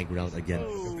from the tank round again.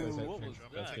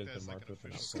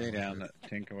 Stay down, that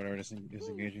tank or whatever is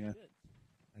engaging it.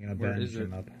 I'm gonna bandage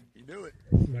him up. You do it.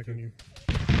 Back on you.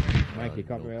 Mike, you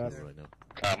copy us?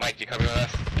 Mike, you coming with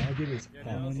us? I'll give you his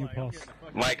pulse. You pulse.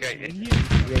 Mike, You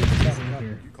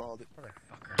called it.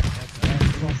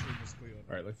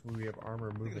 Alright, let's move. We have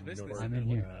armor moving north. I'm in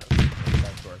here.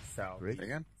 Back to our south.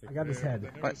 Again? I got his head.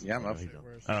 What? Yeah, I'm up.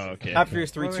 Oh, okay. After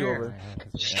is 3-2 over.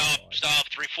 Stop,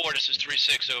 3-4, this is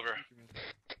 3-6 over.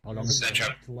 How long is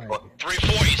 3-4,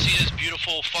 you see this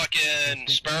beautiful fucking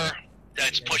spur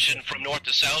that's pushing from north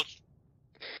to south?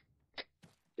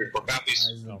 3-4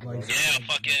 copies. Yeah,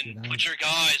 fucking put your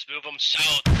guys, move them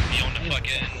south, be on the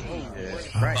fucking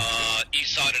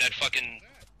east side of that fucking...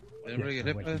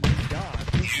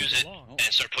 Use it and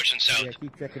start pushing south. Yeah,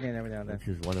 keep checking in every now and then. This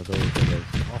is one of those that is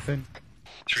often.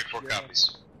 3-4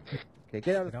 copies. Okay,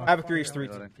 get out of the Havoc 3 is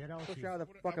 3-2. Push out of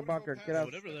the fucking bunker. Get out.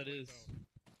 Whatever that is.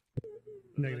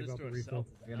 Negative up the refill.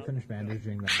 I gotta finish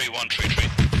bandaging them. 3-1,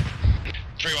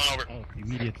 3-1 over. Oh,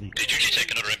 immediately. Did you just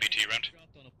take another MBT round?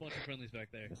 On a bunch of friendlies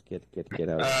back there. Just get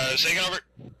out. Second over.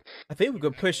 I think we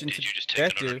could push into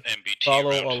objective,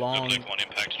 follow along. 3-4,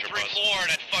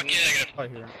 that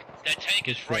fucking... That tank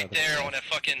is right there on that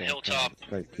fucking hilltop.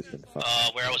 Where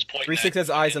I was pointing 3-6 has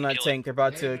eyes on that tank. They're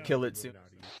about to kill it soon.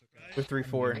 With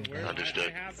 3-4.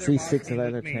 Understood. 3-6 is out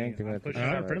of the tank. They're gonna push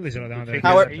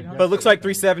However, but it looks like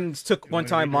 3-7 took one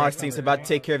time Moss team, so about to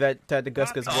take care of that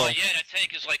Tuguska as well. Yeah, that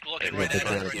tank is like looking right at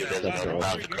us. There's a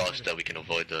route across that we can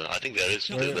avoid the... I think there is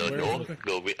to the north.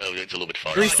 Go it's a little bit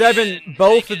farther. 3-7,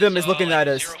 both of them is looking at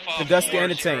us. Tuguska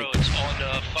and the tank.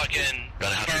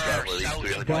 Gonna have to travel at least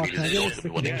 300 meters north if we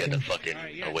want to get fucking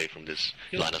away from this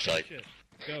line of sight.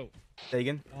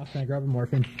 Sagan? Can I grab a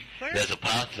morphine? There's a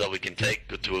path that we can take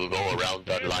to go around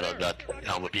that line of that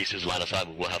helmet pieces line of sight,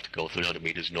 but we'll have to go 300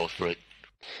 meters north for it.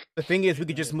 The thing is, we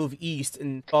could just move east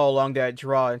and follow along that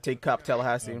draw and take COP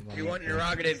Tallahassee. You want an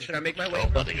interrogative? Should I make my way?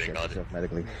 I think I got it.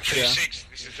 Medically. 36,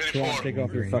 this is 34. Take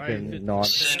off your fucking non.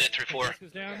 Send it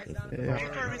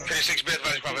 3-4. 36 bit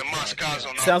advice, probably Moscow's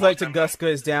on. Sounds like Tuguska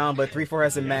is down, but 3-4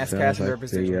 has a mass cast in their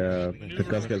position.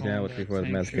 Tuguska is down with 3-4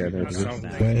 has mass cast in their position.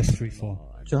 Where's 3-4?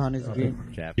 Johannes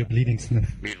again. You're bleeding, Smith.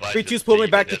 3-2's pulling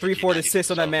back to 3-4 to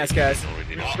assist on that mass cast.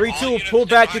 3-2, pull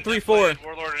back to 3-4.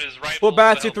 Pull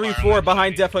back to 3-4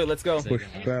 behind Deflate. Let's go. Push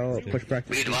back.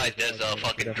 We advise there's a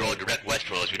fucking draw direct west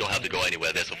for us. We don't have to go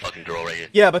anywhere. There's a fucking draw right here.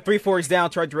 Yeah, but 3-4 is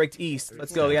down. Try direct east.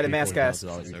 Let's go. We got a mass cast.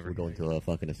 We're going to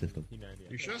fucking assist them.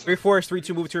 3-4 is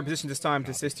 3-2 move to your position this time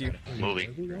to assist you.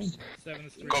 Moving.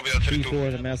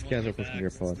 3-4 the mass cast are pushing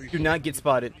your paws. Do not get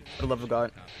spotted, for the love of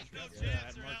God.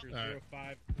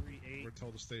 We're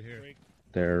told to stay here.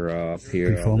 They're up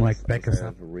here. Before Mike, back us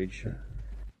up. Ridge.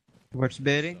 What's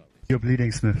bedding? You're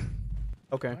bleeding, Smith.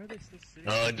 Okay.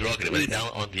 Interrogative, is down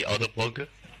on the other bunker?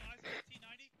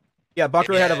 Yeah,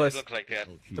 bunker ahead of us. Looks like that.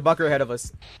 The bunker ahead of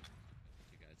us.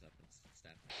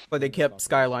 But they kept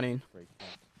skylining.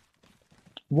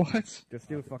 What? They're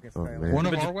still fucking skylining. One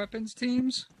of our weapons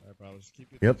teams?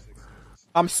 Yep.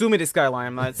 I'm assuming it's skyline.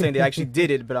 I'm not saying they actually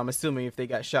did it, but I'm assuming if they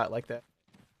got shot like that.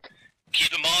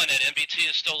 Keep in mind that MBT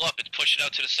is still up. It's pushing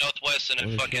out to the southwest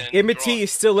and then fucking... MBT is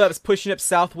still up. It's pushing up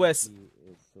southwest.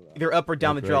 Either up or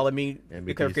down the draw. Let me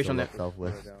get clarification on that.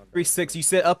 3-6, you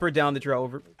said up or down the draw,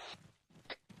 over.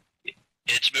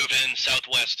 It's moving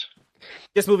southwest.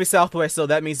 Just moving southwest, so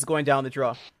that means it's going down the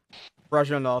draw.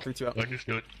 Roger on all, 3-2 out.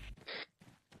 Understood.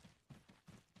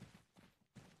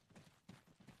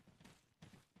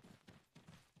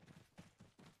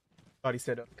 Body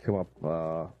set up. Come up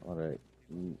on the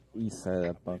east side of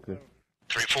that bunker.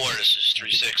 3-4, this is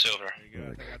 3-6, over.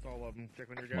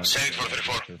 Save for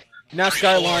 34. Now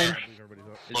skyline.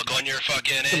 Look on your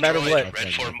fucking No matter Android. what.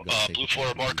 Red 4, blue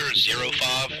 4 marker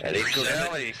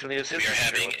 0537. We are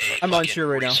having a I'm unsure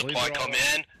right now. supply come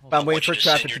in. I'm waiting for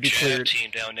Send traffic your to be JAV cleared.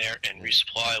 team down there and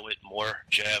resupply with more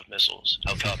JAV missiles.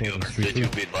 I'll copy over. Did you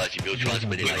be advised you build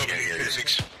transmitting like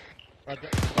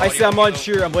I said I'm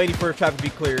unsure. I'm waiting for traffic to be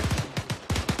cleared.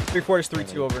 3-4 is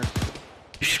 3-2 over.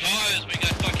 Be advised, we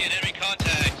got fucking enemy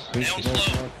contacts. Down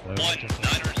slope,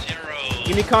 190.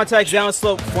 Enemy contacts down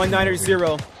slope,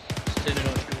 190.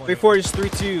 3-4 is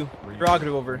 3-2.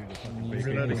 Prerogative over.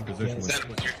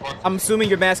 I'm assuming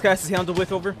your mass cast is handled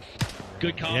with over.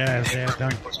 Good call. Yeah, they're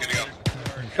done.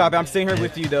 Copy, I'm staying here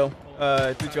with you though.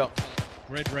 3-2 out.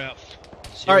 Red route.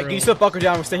 Alright, you still bunker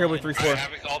down, we'll stay here with 3-4.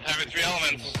 All Havoc 3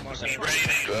 elements. Be ready to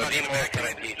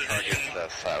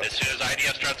as soon as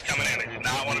IDF starts coming in. They do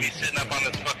not want to be sitting up on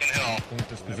this fucking hill.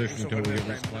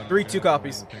 3-2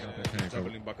 copies.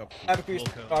 Havoc 3 is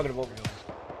prerogative over.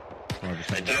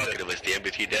 Interrogative, is the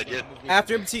MBT dead yet?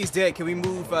 After MBT is dead, can we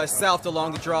move south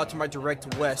along the draw to my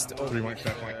direct west? Over. Yeah, moving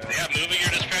your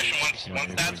discretion.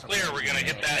 Once that's clear, we're gonna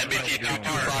hit that MBT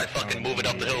 225, fucking move it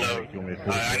up the hill.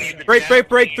 I need the Break,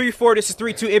 3-4, this is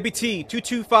 3-2, MBT,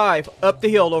 225, up the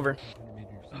hill, over.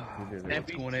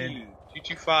 MBT going in.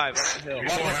 225, up the hill.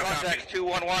 Multiple contacts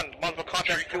 211. Multiple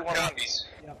contacts 211.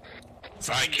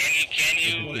 Alright, can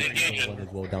you engage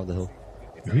it? Well, down the hill.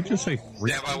 Did he just say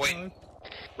Stand by, wait.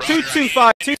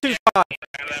 225, 225.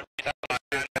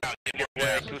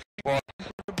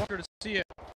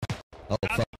 Oh,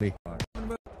 fuck me.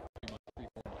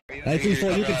 Hey,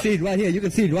 3-4, you can see it right here. You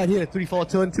can see it right here. 3-4,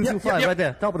 225, right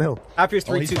there, top of the hill. After it's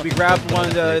 3-2, we grabbed one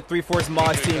of the 3-4's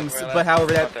Moz teams, but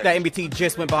however, that MBT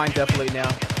just went behind Deflate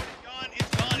now.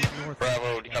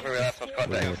 Bravo, copy last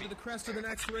contact.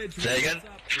 Say again?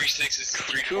 3-6 is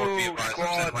 3-4, be advised. I'm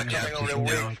sending my JAV team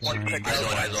down.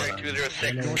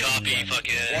 206. Copy,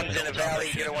 fucking... One's in the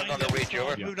valley, the other one's on the ridge,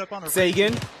 over. Say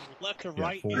again? Left to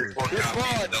right.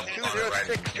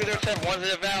 206, 207, one's in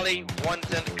the valley, one's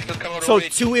in still coming over So the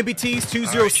ridge. 2 MBTs,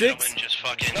 206? Just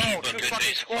fucking No, keep a two good fucking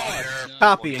base squads. fire.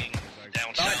 Copy.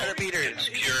 Down 900 meters.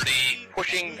 Security.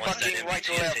 Pushing fucking right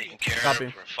to left. Taking care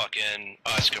Copy. for fucking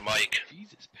Oscar Mike.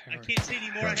 I can't see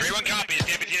anymore. 3-1 copy. It's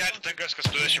MBT that's the Gus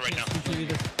position right now.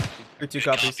 3-2 copies.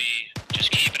 Copy.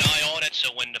 Just keep an eye on it so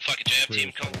when the fucking jab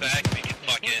team comes back, we can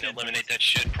fucking eliminate that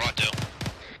shit pronto.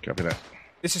 Copy that.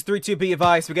 This is 3-2, be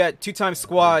advised. We got 2-time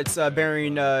squads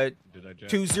bearing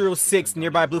 206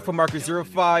 nearby blue for marker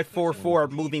 0544,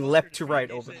 moving left to right.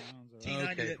 Over.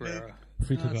 Okay,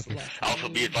 Alpha,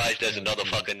 be advised, there's another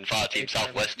fucking fire team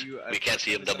southwest. We can't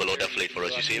see him down below, definitely for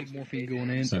us, you see him?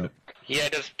 Yeah,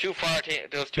 there's two fire teams,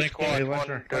 there's two squads,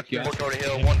 one pushing over the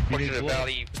hill, one pushing the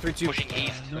valley, 3-2. pushing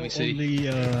east. Let me see.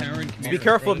 Be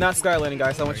careful of not skylining,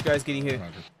 guys. I want you guys getting hit.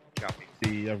 Copy.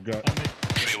 See, I've got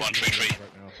 3-1.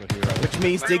 Which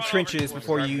means dig trenches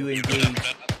before you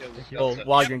engage. Well,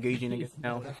 while you're engaging again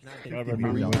now. Fucking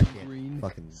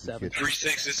 3-6,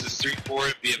 this is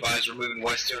 3-4. Be advised, we're moving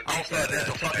western. Alpha, there's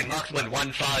a fucking marksman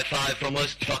 155 from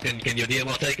us. Fucking, can you deal?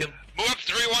 I'll take him. Move up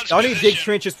 3-1. I need to dig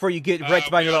trenches before you get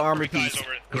wrecked by another armor piece.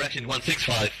 Correction,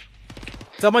 165.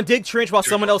 Someone dig trench while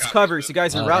someone else covers. You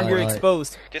guys are around here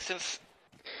exposed. Distance.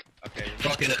 Okay.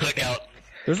 Fucking a click out.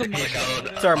 There's a mic.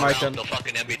 Sorry, Mike. The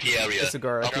fucking MBT area.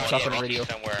 Cigar. I keep talking on radio.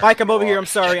 Mike, I'm over here. I'm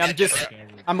sorry.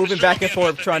 I'm moving back and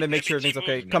forth trying to make sure everything's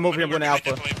okay. Come over here. I'm going to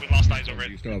Alpha.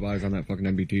 You still have eyes on that fucking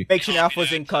MBT. Make sure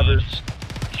Alpha's in cover.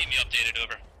 Keep me updated,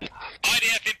 over.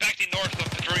 IDF impacting north of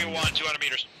 3-1, 200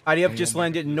 meters. IDF just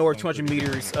landed north 200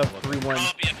 meters of 3-1.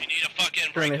 Copy, if you need a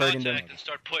fucking break contact and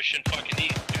start pushing fucking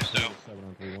east, do so.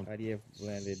 IDF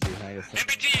landed behind us.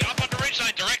 MBT up on the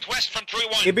ridgeline, direct west from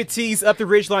 3-1. MBT's up the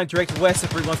ridgeline, direct west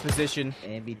of 3-1's position.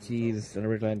 MBT's on the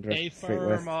ridgeline, direct straight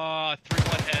west. 3-1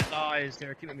 has eyes.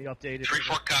 They're keeping me updated.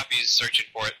 3-4 copies, searching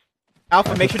for it.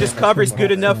 Alpha, make sure this cover is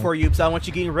good enough for you, because I want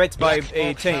you getting wrecked by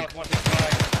a tank.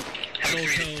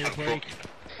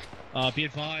 Be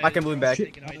advised. I can move him back.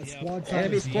 Enemy squad.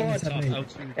 Enemy squad,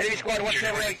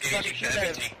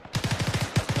 178.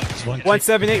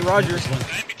 178, Roger.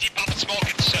 MBT popping smoke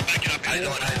and step back up. How you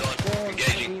doing?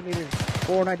 Engaging.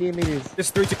 490 meters. This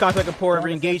 3-2 contact report. Over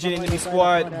engaging enemy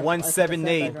squad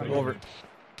 178. Over.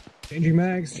 Changing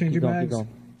mags. Changing mags.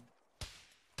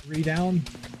 3 down.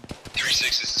 3-6,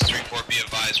 this is 3-4. Be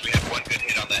advised, we have one good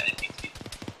hit on that NPT.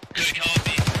 Good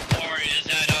copy. Or is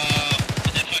that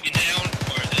fucking down,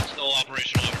 or is it still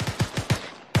operational? Over.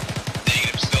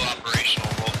 Negative, still operational.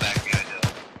 Roll back behind it.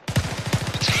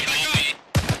 Copy.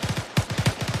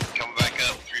 Coming back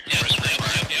up. 3-4 is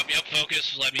required. Yep,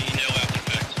 focus. Let me know after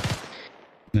effect.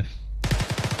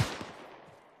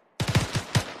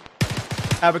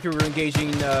 Havoc, we're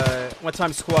engaging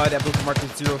one-time squad at blue marker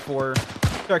 04,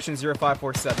 direction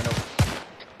 0547. Over.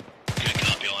 Good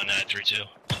copy on that, 3-2.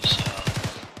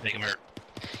 Just make him hurt.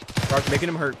 Roger, making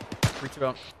him hurt. 3-2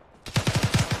 out.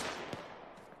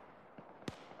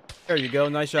 There you go.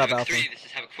 Nice job, Alpha. This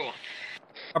is Havoc 4.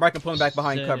 Alright, I'm pulling back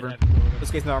behind cover.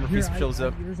 This case, no armor piece fills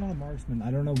up. There's not a marksman.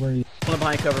 I don't know where he. Pulling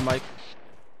behind cover, Mike.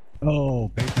 Oh,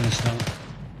 Bateman is down.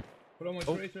 Put on my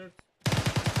tracer.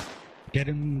 Get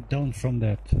him down from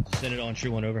that. Send it on,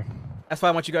 true one, over. That's why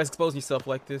I want you guys exposing yourself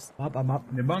like this. I'm up.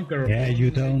 The bunker. Yeah,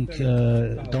 you don't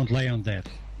lay on that.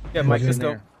 Yeah, Mike, let's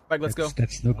go. Mike, let's go.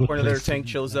 That's no good. Before another place. tank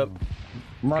shows up.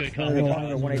 Marksman in the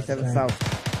bunker, 187 south.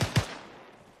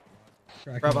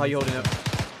 Bravo, how you holding up?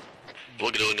 We're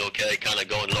doing okay, kind of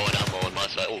going low on ammo on my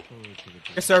side. Oh.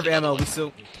 Conserve ammo, we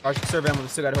still gotta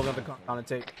hold up the counter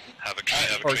tape. Havoc,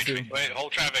 Or 3. two. Wait,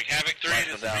 hold traffic. Havoc 3,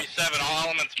 this is 3-7. All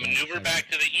elements, maneuver back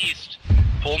to the east.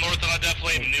 Pull north on a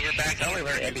deflate, maneuver back to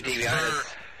the east.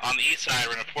 On the east side,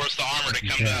 we're gonna force the armor to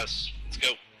come to us. Let's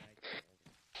go.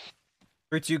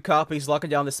 3-2 copies,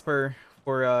 locking down the spur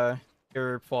for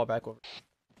your fallback over.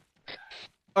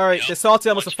 Alright, the assault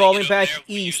elements are falling back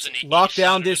east. Lock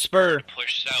down this spur.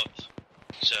 Push south.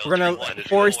 So We're gonna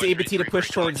force the ABT to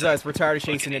push towards us. We're tired of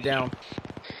chasing it down.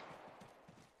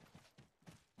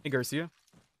 Hey, Garcia.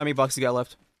 How many bucks you got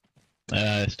left?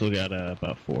 I still got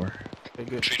about 4. Okay,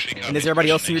 good. And is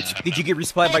everybody else here? Did you get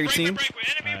resupplied by your team?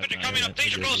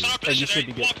 You should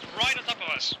be good.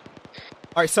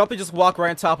 Alright, something just walk right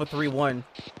on top of 3-1.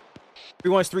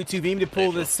 3-1 is 3-2. Beam to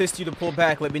pull to assist you to pull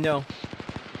back. Let me know.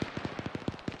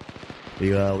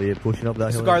 We're pushing up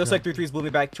that hill. Disregard, looks like 3-3 is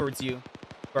moving back towards you.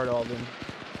 Disregard all of them.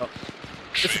 Oh.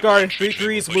 Disregard,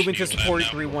 3-3 is moving to support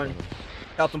 3-1.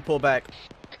 Help them pull back.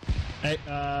 Hey,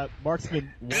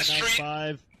 marksman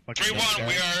 195. 3-1,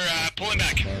 we are pulling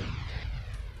back.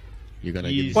 You're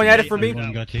gonna get Point at it for me.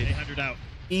 800 out.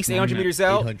 East, 800 meters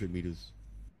out. 800 meters.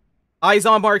 Eyes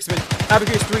on marksman. Havoc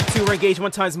is 3-2. We're engaged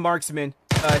one times marksman.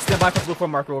 Stand by for blue 4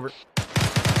 marker over.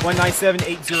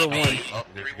 197801. Oh,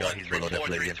 he's below that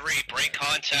plate again. 3, break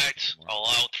contact,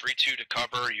 allow 3-2 to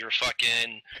cover your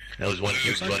fucking... That was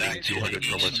 1-2 running 200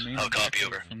 from us. I'll copy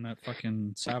over. From that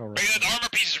fucking saddle right. Look at the armor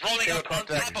pieces rolling up on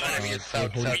top of it.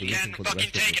 South, You can't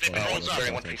fucking take it if it rolls up.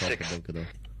 Wait, 136.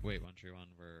 Wait, 131,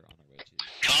 we're on our way to you.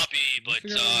 Copy, but,